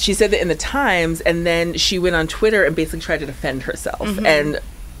 Right. She said that in The Times, and then she went on Twitter and basically tried to defend herself. And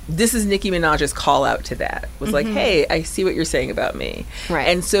this is Nicki Minaj's call out to that. Was like, hey, I see what you're saying about me. Right.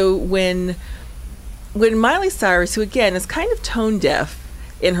 And so when Miley Cyrus, who again is kind of tone deaf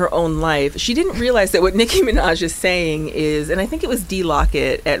in her own life, she didn't realize that what Nicki Minaj is saying is, and I think it was Dee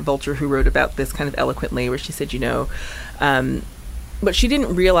Lockett at Vulture who wrote about this kind of eloquently, where she said, you know, what she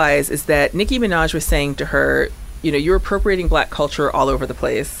didn't realize is that Nicki Minaj was saying to her, you know, you're appropriating black culture all over the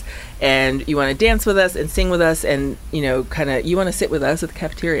place, and you want to dance with us and sing with us, and, you know, kind of, you want to sit with us at the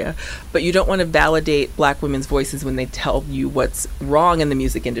cafeteria, but you don't want to validate black women's voices when they tell you what's wrong in the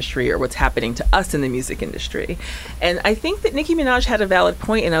music industry or what's happening to us in the music industry. And I think that Nicki Minaj had a valid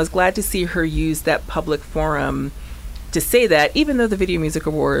point, and I was glad to see her use that public forum to say that, even though the Video Music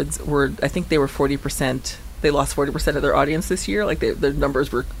Awards were, I think they were 40%, they lost 40% of their audience this year. Like, their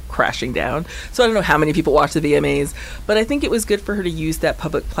numbers were crashing down. So I don't know how many people watch the VMAs, but I think it was good for her to use that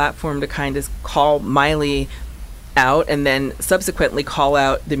public platform to kind of call Miley out, and then subsequently call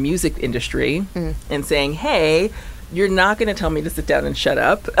out the music industry and saying, hey, you're not going to tell me to sit down and shut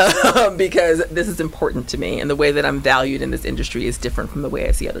up because this is important to me, and the way that I'm valued in this industry is different from the way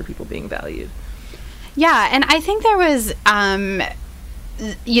I see other people being valued. Yeah, and I think there was...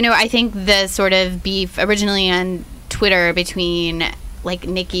 you know, I think the sort of beef originally on Twitter between like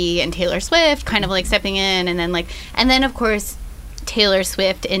Nicki and Taylor Swift kind of like stepping in, and then of course Taylor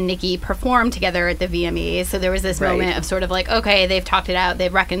Swift and Nicki performed together at the VMAs, so there was this moment of sort of like, okay, they've talked it out,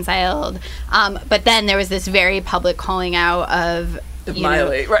 they've reconciled, but then there was this very public calling out of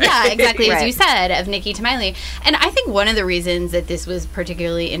Miley, right? Yeah, exactly, as you said, of Nicki to Miley. And I think one of the reasons that this was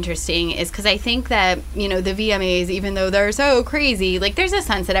particularly interesting is because I think that, you know, the VMAs, even though they're so crazy, like, there's a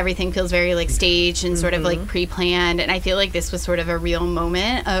sense that everything feels very, like, staged and sort of, like, pre-planned. And I feel like this was sort of a real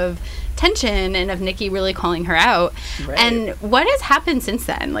moment of tension and of Nicki really calling her out. Right. And what has happened since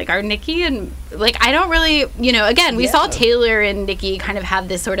then? Like, are Nicki and, like, I don't really, you know, again, we saw Taylor and Nicki kind of have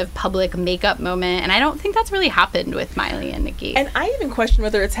this sort of public makeup moment, and I don't think that's really happened with Miley and Nicki. And I even question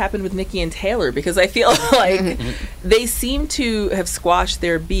whether it's happened with Nicki and Taylor, because I feel like they seem to have squashed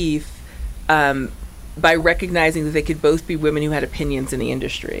their beef by recognizing that they could both be women who had opinions in the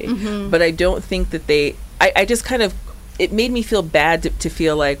industry. But I don't think that I just kind of, it made me feel bad to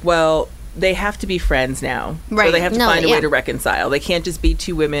feel like, well, they have to be friends now. Right. Or they have to find a way to reconcile. They can't just be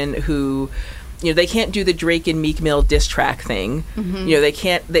two women who, they can't do the Drake and Meek Mill diss track thing. They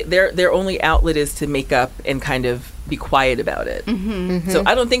can't, their only outlet is to make up and kind of be quiet about it. So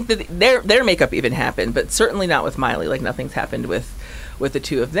I don't think that their makeup even happened, but certainly not with Miley. Like, nothing's happened with the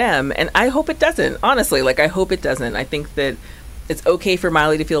two of them. And I hope it doesn't, honestly. Like, I hope it doesn't. I think that it's okay for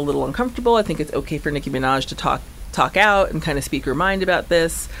Miley to feel a little uncomfortable. I think it's okay for Nicki Minaj to talk out and kind of speak her mind about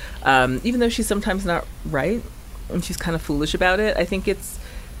this, even though she's sometimes not right and she's kind of foolish about it. I think it's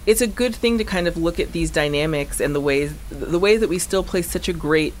a good thing to kind of look at these dynamics and the ways that we still place such a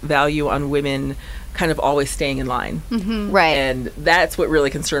great value on women kind of always staying in line. Right. And that's what really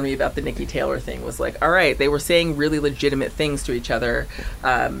concerned me about the Nikki Taylor thing, was like, all right, they were saying really legitimate things to each other,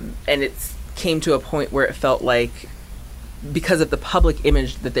 and it came to a point where it felt like, because of the public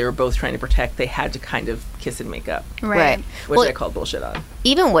image that they were both trying to protect, they had to kind of kiss and make up. Right. Which I called bullshit on.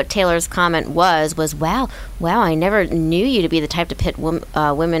 Even what Taylor's comment was, wow, I never knew you to be the type to pit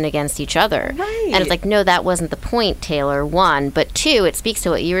women against each other. Right. And it's like, no, that wasn't the point, Taylor, one. But two, it speaks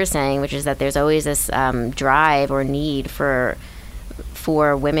to what you were saying, which is that there's always this drive or need for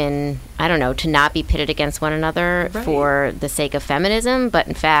women, I don't know, to not be pitted against one another for the sake of feminism, but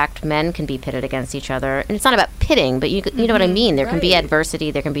in fact, men can be pitted against each other. And it's not about pitting, but you know what I mean. There can be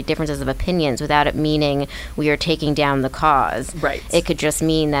adversity, there can be differences of opinions without it meaning we are taking down the cause. Right. It could just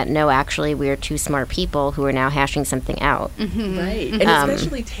mean that, no, actually, we are two smart people who are now hashing something out. Right. And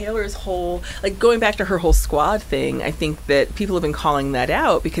especially Taylor's whole, like, going back to her whole squad thing, I think that people have been calling that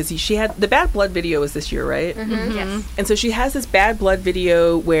out because she had, the Bad Blood video was this year, right? Yes. And so she has this Bad Blood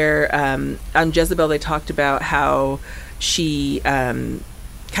video where on Jezebel they talked about how she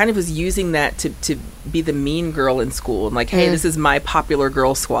kind of was using that to be the mean girl in school, and like, hey, this is my popular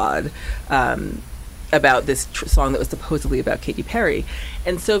girl squad, about this song that was supposedly about Katy Perry.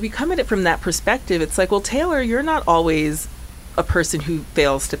 And so if you come at it from that perspective, it's like, well, Taylor, you're not always a person who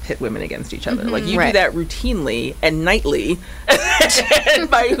fails to pit women against each other. Like, you do that routinely and nightly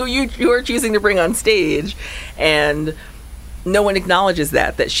by who you are choosing to bring on stage, and no one acknowledges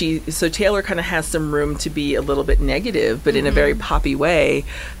that so Taylor kind of has some room to be a little bit negative, but in a very poppy way.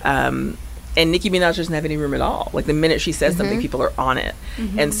 And Nicki Minaj doesn't have any room at all. Like, the minute she says something, people are on it.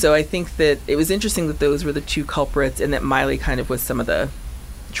 And so I think that it was interesting that those were the two culprits, and that Miley kind of was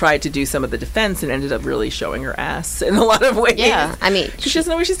tried to do some of the defense and ended up really showing her ass in a lot of ways. Yeah, I mean, she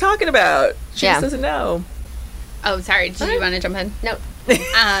doesn't know what she's talking about. She just doesn't know. Oh, sorry. Did you want to jump in? No.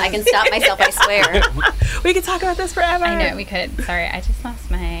 I can stop myself, I swear. We could talk about this forever. I know, we could. Sorry, I just lost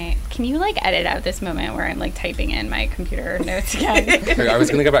my... Can you, like, edit out this moment where I'm, like, typing in my computer notes again? I was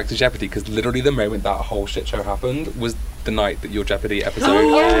going to go back to Jeopardy, because literally the moment that whole shit show happened was the night that your Jeopardy episode aired.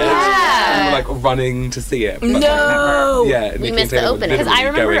 And we were, like, running to see it. But, no! Yeah. We missed the opening. Because I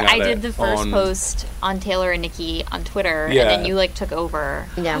remember I did the first post on Taylor and Nikki on Twitter, and then you, like, took over.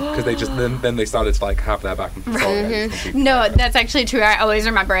 Yeah. Because they just, then they started to, like, have their back and forth. No, that's actually true. I always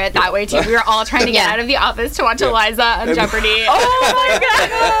remember it that way, too. We were all trying to get out of the office to watch Eliza on Jeopardy. Oh, my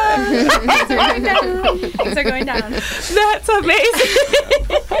God! Things are going down. That's amazing.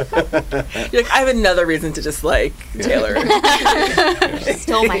 You're like, I have another reason to dislike Taylor.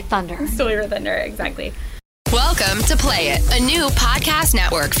 Stole my thunder. Stole your thunder, exactly. Welcome to Play It, a new podcast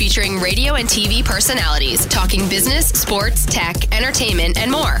network featuring radio and TV personalities talking business, sports, tech, entertainment,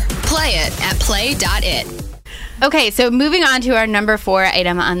 and more. Play it at play.it. Okay, so moving on to our number 4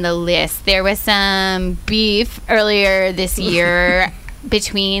 item on the list. There was some beef earlier this year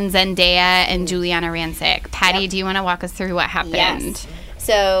between Zendaya and Juliana Rancic. Patty, do you want to walk us through what happened? Yes.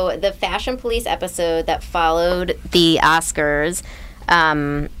 So the Fashion Police episode that followed the Oscars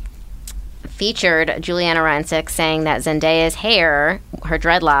featured Juliana Rancic saying that Zendaya's hair, her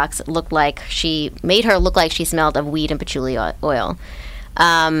dreadlocks, made her look like she smelled of weed and patchouli oil.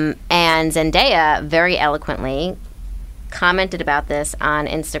 And Zendaya very eloquently commented about this on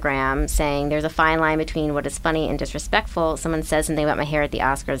Instagram, saying there's a fine line between what is funny and disrespectful. Someone says something about my hair at the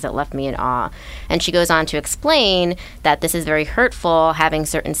Oscars that left me in awe. And she goes on to explain that this is very hurtful, having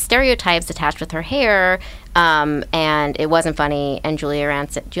certain stereotypes attached with her hair, and it wasn't funny. And Juliana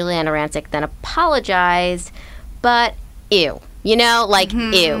Rancic then apologized, but ew.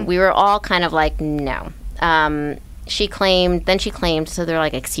 Ew. We were all kind of like, no. She claimed, so there are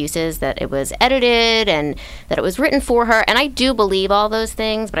like excuses that it was edited and that it was written for her. And I do believe all those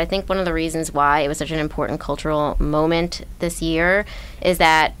things, but I think one of the reasons why it was such an important cultural moment this year is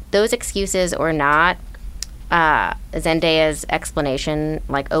that those excuses or not, Zendaya's explanation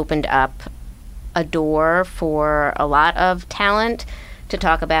like opened up a door for a lot of talent to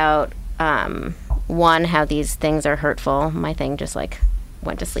talk about one, how these things are hurtful. My thing just like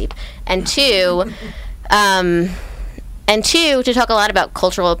went to sleep. And two, to talk a lot about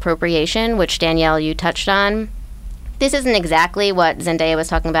cultural appropriation, which Danielle, you touched on. This isn't exactly what Zendaya was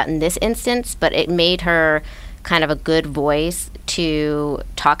talking about in this instance, but it made her kind of a good voice to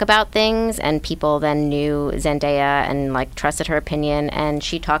talk about things, and people then knew Zendaya and like trusted her opinion, and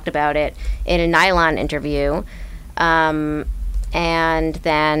she talked about it in a Nylon interview. And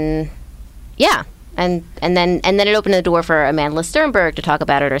then it opened the door for Amanda Sternberg to talk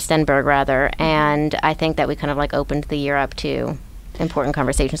about it, or Stenberg rather, and I think that we kind of like opened the year up to important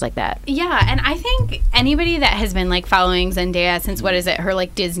conversations like that. Yeah, and I think anybody that has been like following Zendaya since her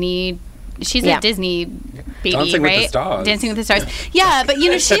like Disney, she's a Disney baby, Dancing right? with the Stars. Dancing with the Stars. Yeah, but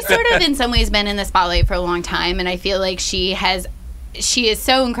she's sort of in some ways been in the spotlight for a long time, and I feel like she is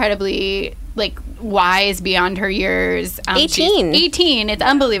so incredibly like wise beyond her years. 18. 18. It's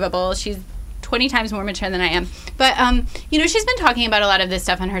unbelievable. She's 20 times more mature than I am. But, she's been talking about a lot of this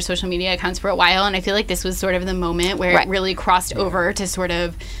stuff on her social media accounts for a while, and I feel like this was sort of the moment where it really crossed over to sort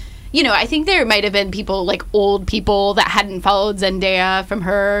of, I think there might have been people, like old people that hadn't followed Zendaya from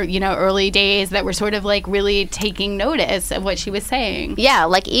her, early days that were sort of like really taking notice of what she was saying. Yeah,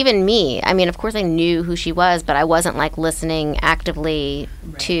 like even me. I mean, of course I knew who she was, but I wasn't like listening actively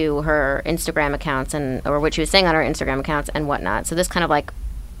to her Instagram accounts or what she was saying on her Instagram accounts and whatnot. So this kind of like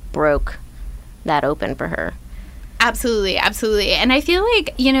broke that open for her. Absolutely. And I feel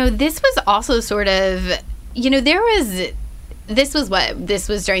like, this was also sort of, this was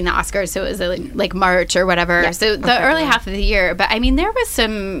during the Oscars, so it was like March or whatever. Yeah. So the early half of the year. But I mean, there was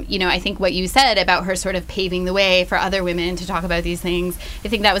some, I think what you said about her sort of paving the way for other women to talk about these things. I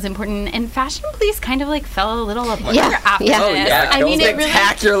think that was important. And Fashion Police kind of like fell a little apart after this. Oh, yeah. I mean,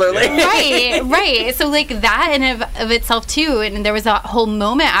 spectacularly. Right. So like that in of itself too. And there was a whole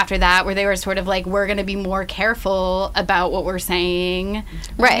moment after that where they were sort of like, we're going to be more careful about what we're saying.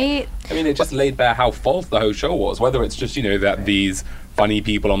 Right. I mean, it just laid bare how false the whole show was. Whether it's just, that these funny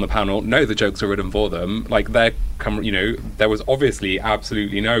people on the panel know the jokes are written for them. Like, there was obviously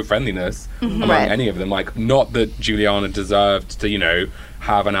absolutely no friendliness among any of them. Like, not that Juliana deserved to,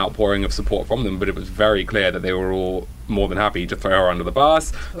 have an outpouring of support from them, but it was very clear that they were all more than happy to throw her under the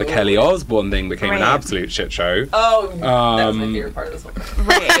bus. The Kelly Osbourne thing became an absolute shit show. Oh, that was my favorite part of this one.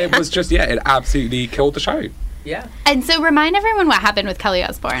 Right. It was just, it absolutely killed the show. Yeah. And so remind everyone what happened with Kelly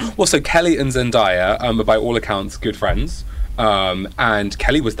Osbourne. Well, so Kelly and Zendaya are by all accounts good friends. And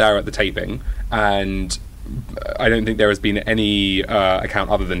Kelly was there at the taping, and I don't think there has been any account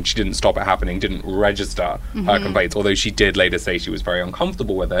other than she didn't stop it happening, didn't register her complaints, although she did later say she was very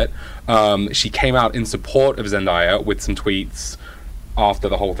uncomfortable with it. She came out in support of Zendaya with some tweets after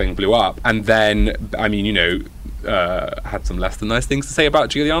the whole thing blew up, and then, I mean, had some less than nice things to say about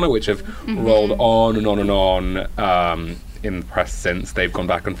Juliana, which have rolled on and on and on in the press since. They've gone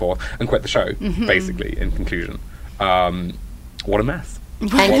back and forth and quit the show, basically, in conclusion. What a mess. And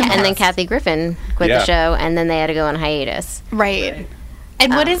then Kathy Griffin quit the show, and then they had to go on hiatus. Right.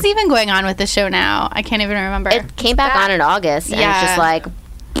 And what is even going on with the show now? I can't even remember. It came back on in August, and it's just like,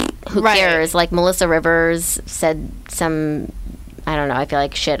 who cares? Like, Melissa Rivers said some, I don't know, I feel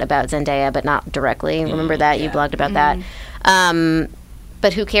like shit about Zendaya, but not directly. Remember that? You blogged about that.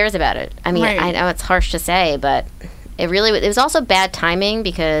 But who cares about it? I mean, I know it's harsh to say, but it was also bad timing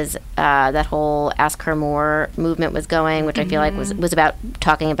because that whole Ask Her More movement was going, which I feel like was about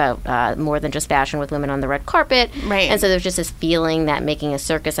talking about more than just fashion with women on the red carpet. Right. And so there's just this feeling that making a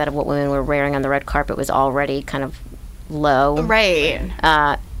circus out of what women were wearing on the red carpet was already kind of low. Right.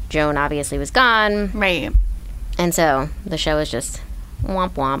 Joan obviously was gone. Right. And so the show was just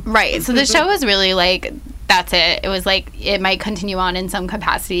womp womp. Right. So the show was really like, that's it. It was like, it might continue on in some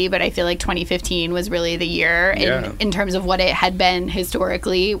capacity, but I feel like 2015 was really the year in terms of what it had been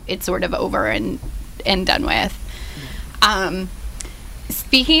historically. It's sort of over and done with.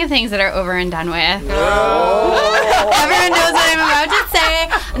 Speaking of things that are over and done with, everyone knows what I'm about to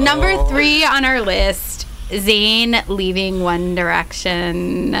say. Number 3 on our list, Zayn leaving One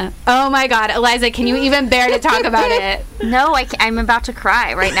Direction. Oh my God, Eliza, can you even bear to talk about it? No, I'm about to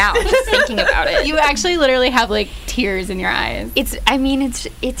cry right now just thinking about it. You actually literally have like tears in your eyes.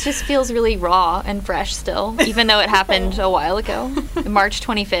 It just feels really raw and fresh still, even though it happened a while ago, March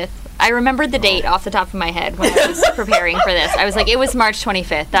 25th. I remembered the date off the top of my head when I was preparing for this. I was like, it was March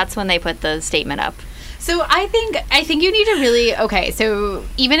 25th. That's when they put the statement up. So I think you need to really, okay, so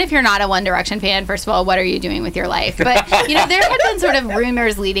even if you're not a One Direction fan, first of all, what are you doing with your life? But, you know, there have been sort of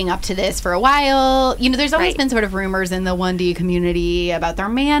rumors leading up to this for a while. You know, there's always been sort of rumors in the 1D community about their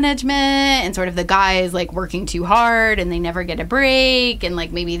management and sort of the guys, like, working too hard and they never get a break and,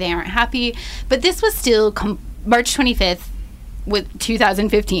 like, maybe they aren't happy. But this was still March 25th with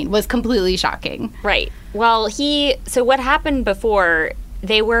 2015 was completely shocking. Right. Well, so what happened before,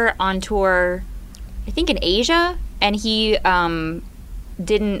 they were on tour, I think in Asia, and he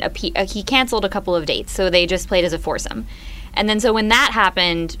didn't appear. He canceled a couple of dates, so they just played as a foursome. And then so when that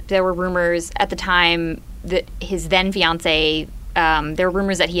happened, there were rumors at the time that his then fiance, there were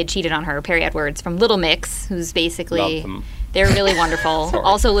rumors that he had cheated on her, Perry Edwards, from Little Mix, who's basically... Love them. They're really wonderful.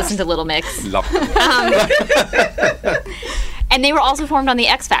 Also listen to Little Mix. Love them. And they were also formed on the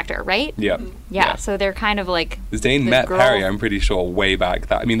X Factor, right? Yeah. Yeah, so they're kind of like... Zayn met Perry, I'm pretty sure, way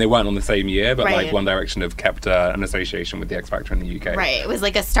back. I mean, they weren't on the same year, but like One Direction have kept an association with the X Factor in the UK. Right, it was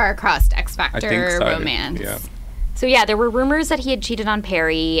like a star-crossed X Factor romance. Yeah. So yeah, there were rumors that he had cheated on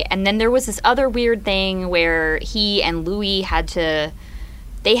Perry, and then there was this other weird thing where he and Louis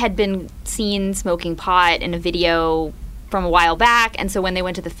they had been seen smoking pot in a video from a while back, and so when they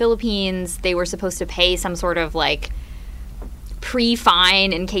went to the Philippines, they were supposed to pay some sort of like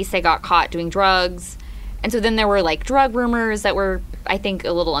pre-fine in case they got caught doing drugs. And so then there were like drug rumors that were, I think,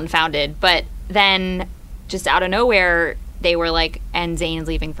 a little unfounded. But then just out of nowhere, they were like, and Zayn's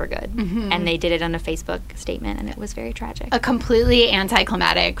leaving for good. Mm-hmm. And they did it on a Facebook statement, and it was very tragic. A completely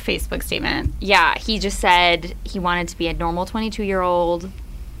anticlimactic Facebook statement. Yeah, he just said he wanted to be a normal 22-year-old.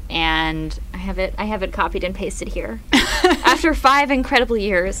 And I have it copied and pasted here. After 5 incredible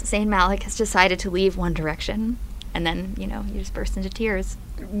years, Zayn Malik has decided to leave One Direction. And then, you know, you just burst into tears.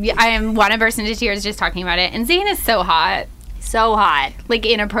 I want to burst into tears just talking about it. And Zayn is so hot. So hot. Like,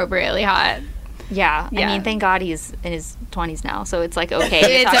 inappropriately hot. Yeah. I mean, thank God he's in his 20s now, so it's like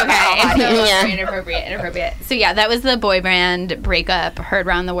okay. It's okay. Inappropriate. So yeah, that was the boy band breakup heard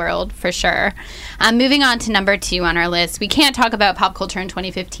around the world for sure. Moving on to number 2 on our list, we can't talk about pop culture in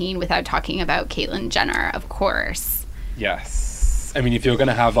 2015 without talking about Caitlyn Jenner, of course. Yes. I mean, if you're going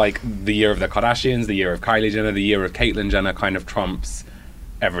to have like the year of the Kardashians, the year of Kylie Jenner, the year of Caitlyn Jenner kind of trumps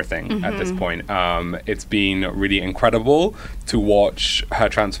everything at this point. It's been really incredible to watch her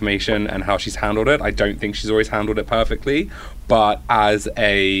transformation and how she's handled it. I don't think she's always handled it perfectly, but as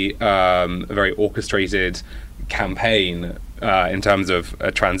a very orchestrated campaign in terms of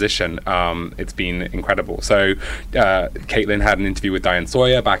a transition, it's been incredible. So Caitlyn had an interview with Diane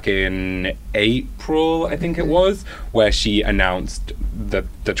Sawyer back in April, I think it was, where she announced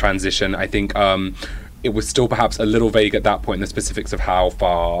the transition. I think it was still perhaps a little vague at that point, the specifics of how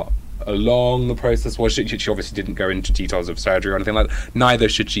far along the process was. She obviously didn't go into details of surgery or anything like that. Neither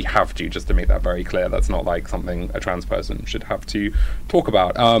should she have to, just to make that very clear. That's not like something a trans person should have to talk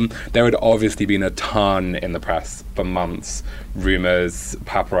about. There had obviously been a ton in the press for months. Rumors,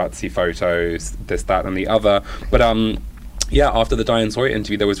 paparazzi photos, this, that, and the other. But after the Diane Sawyer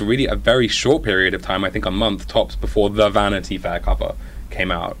interview, there was really a very short period of time, I think a month tops, before the Vanity Fair cover came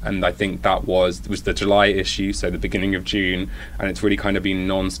out, and I think that was the July issue, so the beginning of June, and it's really kind of been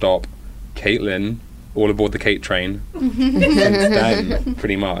non-stop Caitlyn, all aboard the Kate train since then,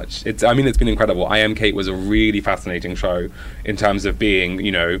 pretty much. It's been incredible. I Am Kate was a really fascinating show in terms of being,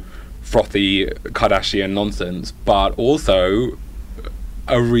 you know, frothy Kardashian nonsense, but also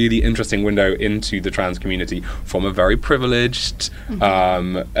a really interesting window into the trans community from a very privileged,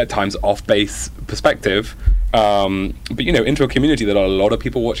 at times off-base perspective. But, you know, into a community that a lot of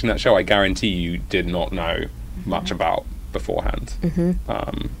people watching that show, I guarantee you, did not know much about beforehand.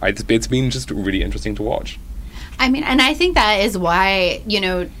 It's been just really interesting to watch. I mean, and I think that is why, you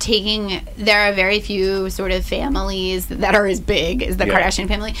know, there are very few sort of families that are as big as the Kardashian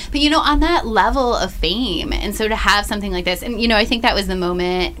family, but, you know, on that level of fame, and so to have something like this, and, you know, I think that was the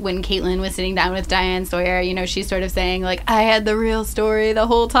moment when Caitlyn was sitting down with Diane Sawyer, you know, she's sort of saying, like, I had the real story the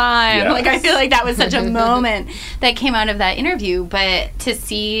whole time. Yes. Like, I feel like that was such a moment that came out of that interview, but to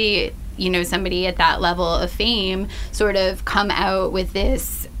see, you know, somebody at that level of fame sort of come out with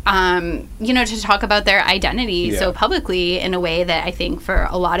this, you know, to talk about their identity so publicly in a way that I think for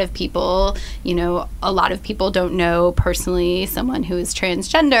a lot of people, you know, a lot of people don't know personally someone who is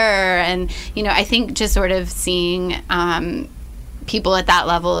transgender. And, you know, I think just sort of seeing people at that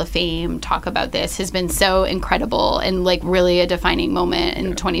level of fame talk about this has been so incredible and like really a defining moment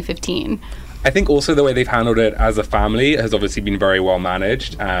in 2015. I think also the way they've handled it as a family has obviously been very well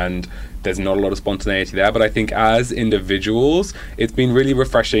managed, and there's not a lot of spontaneity there, but I think as individuals, it's been really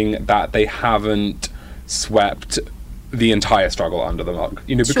refreshing that they haven't swept the entire struggle under the rug,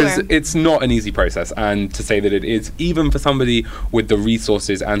 because it's not an easy process. And to say that it is, even for somebody with the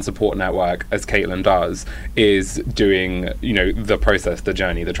resources and support network as Caitlyn does, is doing, the process, the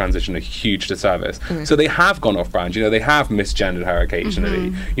journey, the transition a huge disservice. So they have gone off brand, they have misgendered her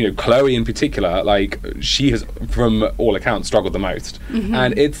occasionally. Chloe in particular, like, she has, from all accounts, struggled the most.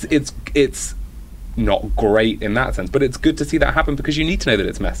 And it's not great in that sense, but it's good to see that happen, because you need to know that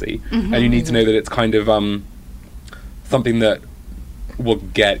it's messy, and you need to know that it's kind of something that will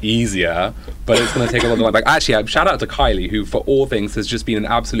get easier, but it's going to take a lot of time. Like, actually, shout out to Kylie, who for all things has just been an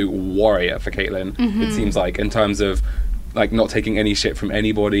absolute warrior for Caitlyn. It seems like, in terms of like not taking any shit from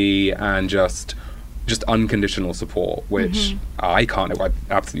anybody and just unconditional support, which I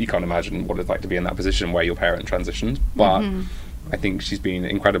absolutely can't imagine what it's like to be in that position where your parent transitioned, but I think she's been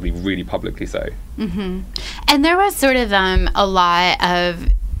incredibly, really publicly so. And there was sort of a lot of,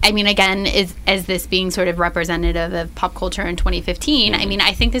 I mean, again, as this being sort of representative of pop culture in 2015, I mean,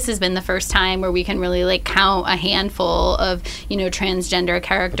 I think this has been the first time where we can really like count a handful of, transgender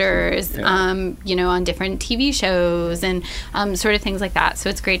characters, on different TV shows and sort of things like that. So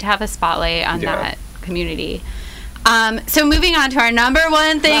it's great to have a spotlight on that community. So moving on to our number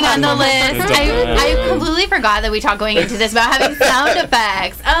one thing on the list. I completely forgot that we talked going into this about having sound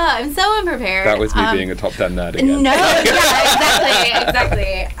effects. Oh, I'm so unprepared. That was me being a top 10 nerd again. No, yeah,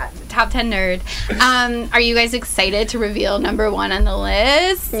 exactly. Top 10 nerd. Are you guys excited to reveal number one on the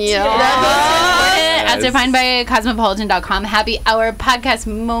list? Yeah. As defined by Cosmopolitan.com, Happy Hour podcast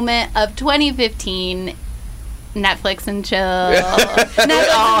moment of 2015. Netflix and chill. Have to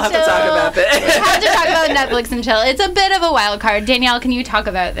talk about this. We have to talk about Netflix and chill. It's a bit of a wild card. Danielle, can you talk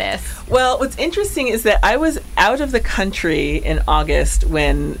about this? Well, what's interesting is that I was out of the country in August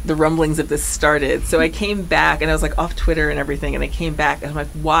when the rumblings of this started. So I came back and I was like off Twitter and everything, and I came back and I'm like,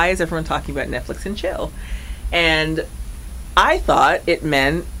 why is everyone talking about Netflix and chill? And I thought it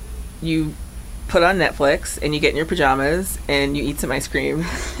meant you put on Netflix and you get in your pajamas and you eat some ice cream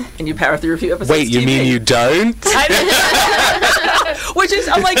and you power through a few episodes. Wait, you mean you don't? Which is,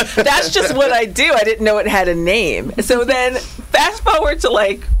 I'm like, that's just what I do. I didn't know it had a name. So then fast forward to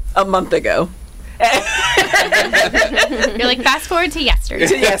like a month ago. You're like, fast forward to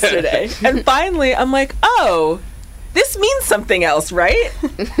yesterday. And finally I'm like, oh, this means something else, right?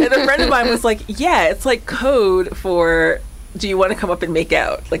 And a friend of mine was like, yeah, it's like code for, do you want to come up and make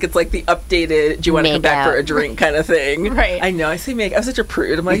out? Like, it's like the updated, do you want to come back for a drink kind of thing. Right. I know, I say make, I'm such a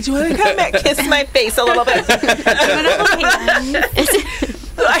prude. I'm like, do you want to come back, kiss my face a little bit? So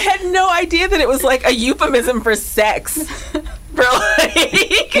I had no idea that it was like a euphemism for sex. For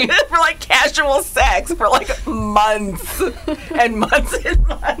like casual sex for like months and months and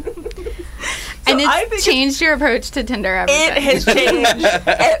months. And it's changed your approach to Tinder ever since. It has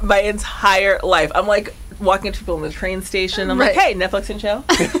changed my entire life. I'm like walking up to people in the train station. I'm like, hey, Netflix and chill?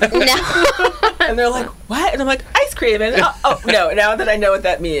 No. And they're like, what? And I'm like, ice cream. And oh, no, now that I know what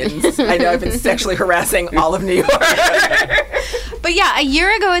that means, I know I've been sexually harassing all of New York. But yeah, a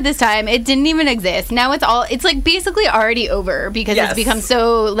year ago at this time, it didn't even exist. Now it's like basically already over because it's become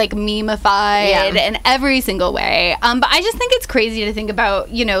so like meme-ified in every single way. But I just think it's crazy to think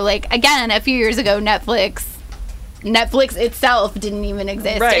about, like, again, a few years ago, Netflix itself didn't even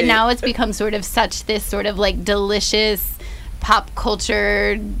exist. Right. And now it's become sort of such this sort of like delicious pop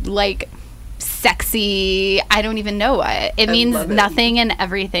culture, like sexy, I don't even know what. It means nothing and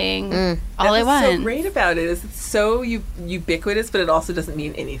everything all at once. What's so great about it is it's so ubiquitous, but it also doesn't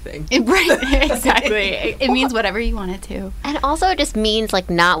mean anything. Right, exactly. It means whatever you want it to. And also it just means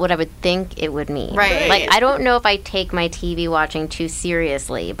like not what I would think it would mean. Right. Like, I don't know if I take my TV watching too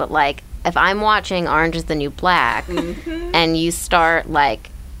seriously, but like if I'm watching Orange is the New Black and you start like,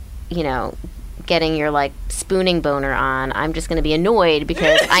 getting your like spooning boner on, I'm just going to be annoyed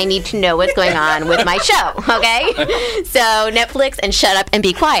because I need to know what's going on with my show, okay? So Netflix and shut up and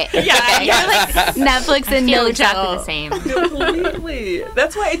be quiet. Yeah, you're like Netflix and feel no exactly chill. the same. Completely.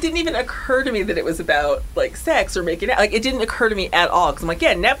 That's why it didn't even occur to me that it was about like sex or making out. Like, it didn't occur to me at all because I'm like,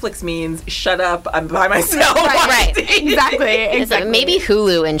 yeah, Netflix means shut up, I'm by myself. Right. Exactly. So maybe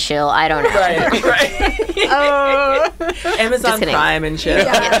Hulu and chill, I don't know. Right. Amazon Prime and chill.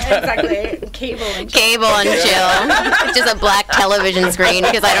 Yeah, exactly. Cable and chill. Just a black television screen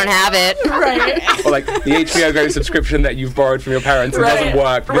because I don't have it. Right. Or like the HBO Go subscription that you've borrowed from your parents and doesn't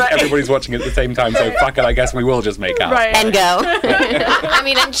work because everybody's watching it at the same time. So fuck it, I guess we will just make out. Right. And go. I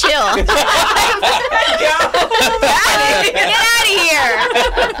mean, and chill. Get out of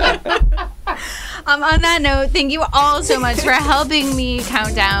here. On that note, thank you all so much for helping me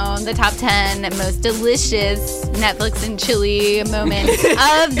count down the top 10 most delicious Netflix and chili moments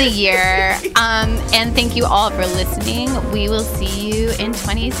of the year. And thank you all for listening. We will see you in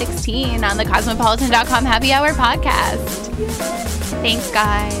 2016 on the Cosmopolitan.com Happy Hour podcast. Thanks,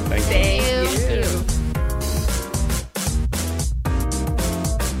 guys. Thank you.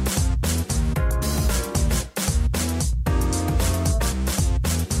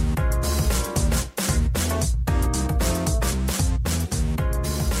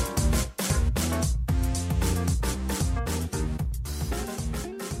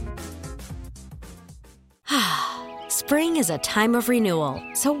 Spring is a time of renewal,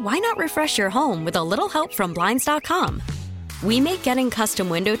 so why not refresh your home with a little help from Blinds.com? We make getting custom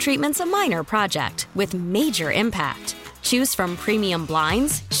window treatments a minor project with major impact. Choose from premium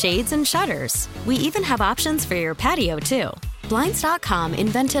blinds, shades, and shutters. We even have options for your patio, too. Blinds.com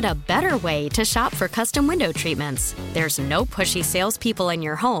invented a better way to shop for custom window treatments. There's no pushy salespeople in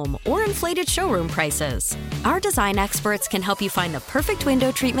your home or inflated showroom prices. Our design experts can help you find the perfect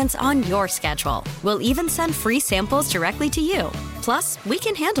window treatments on your schedule. We'll even send free samples directly to you. Plus, we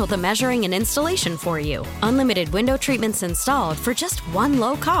can handle the measuring and installation for you. Unlimited window treatments installed for just one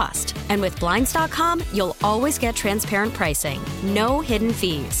low cost. And with Blinds.com, you'll always get transparent pricing. No hidden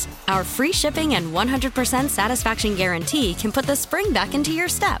fees. Our free shipping and 100% satisfaction guarantee can put the spring back into your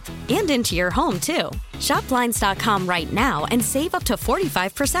step and into your home, too. Shop Blinds.com right now and save up to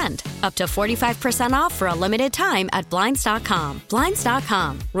 45%. Up to 45% off for a limited time at Blinds.com.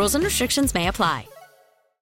 Blinds.com. Rules and restrictions may apply.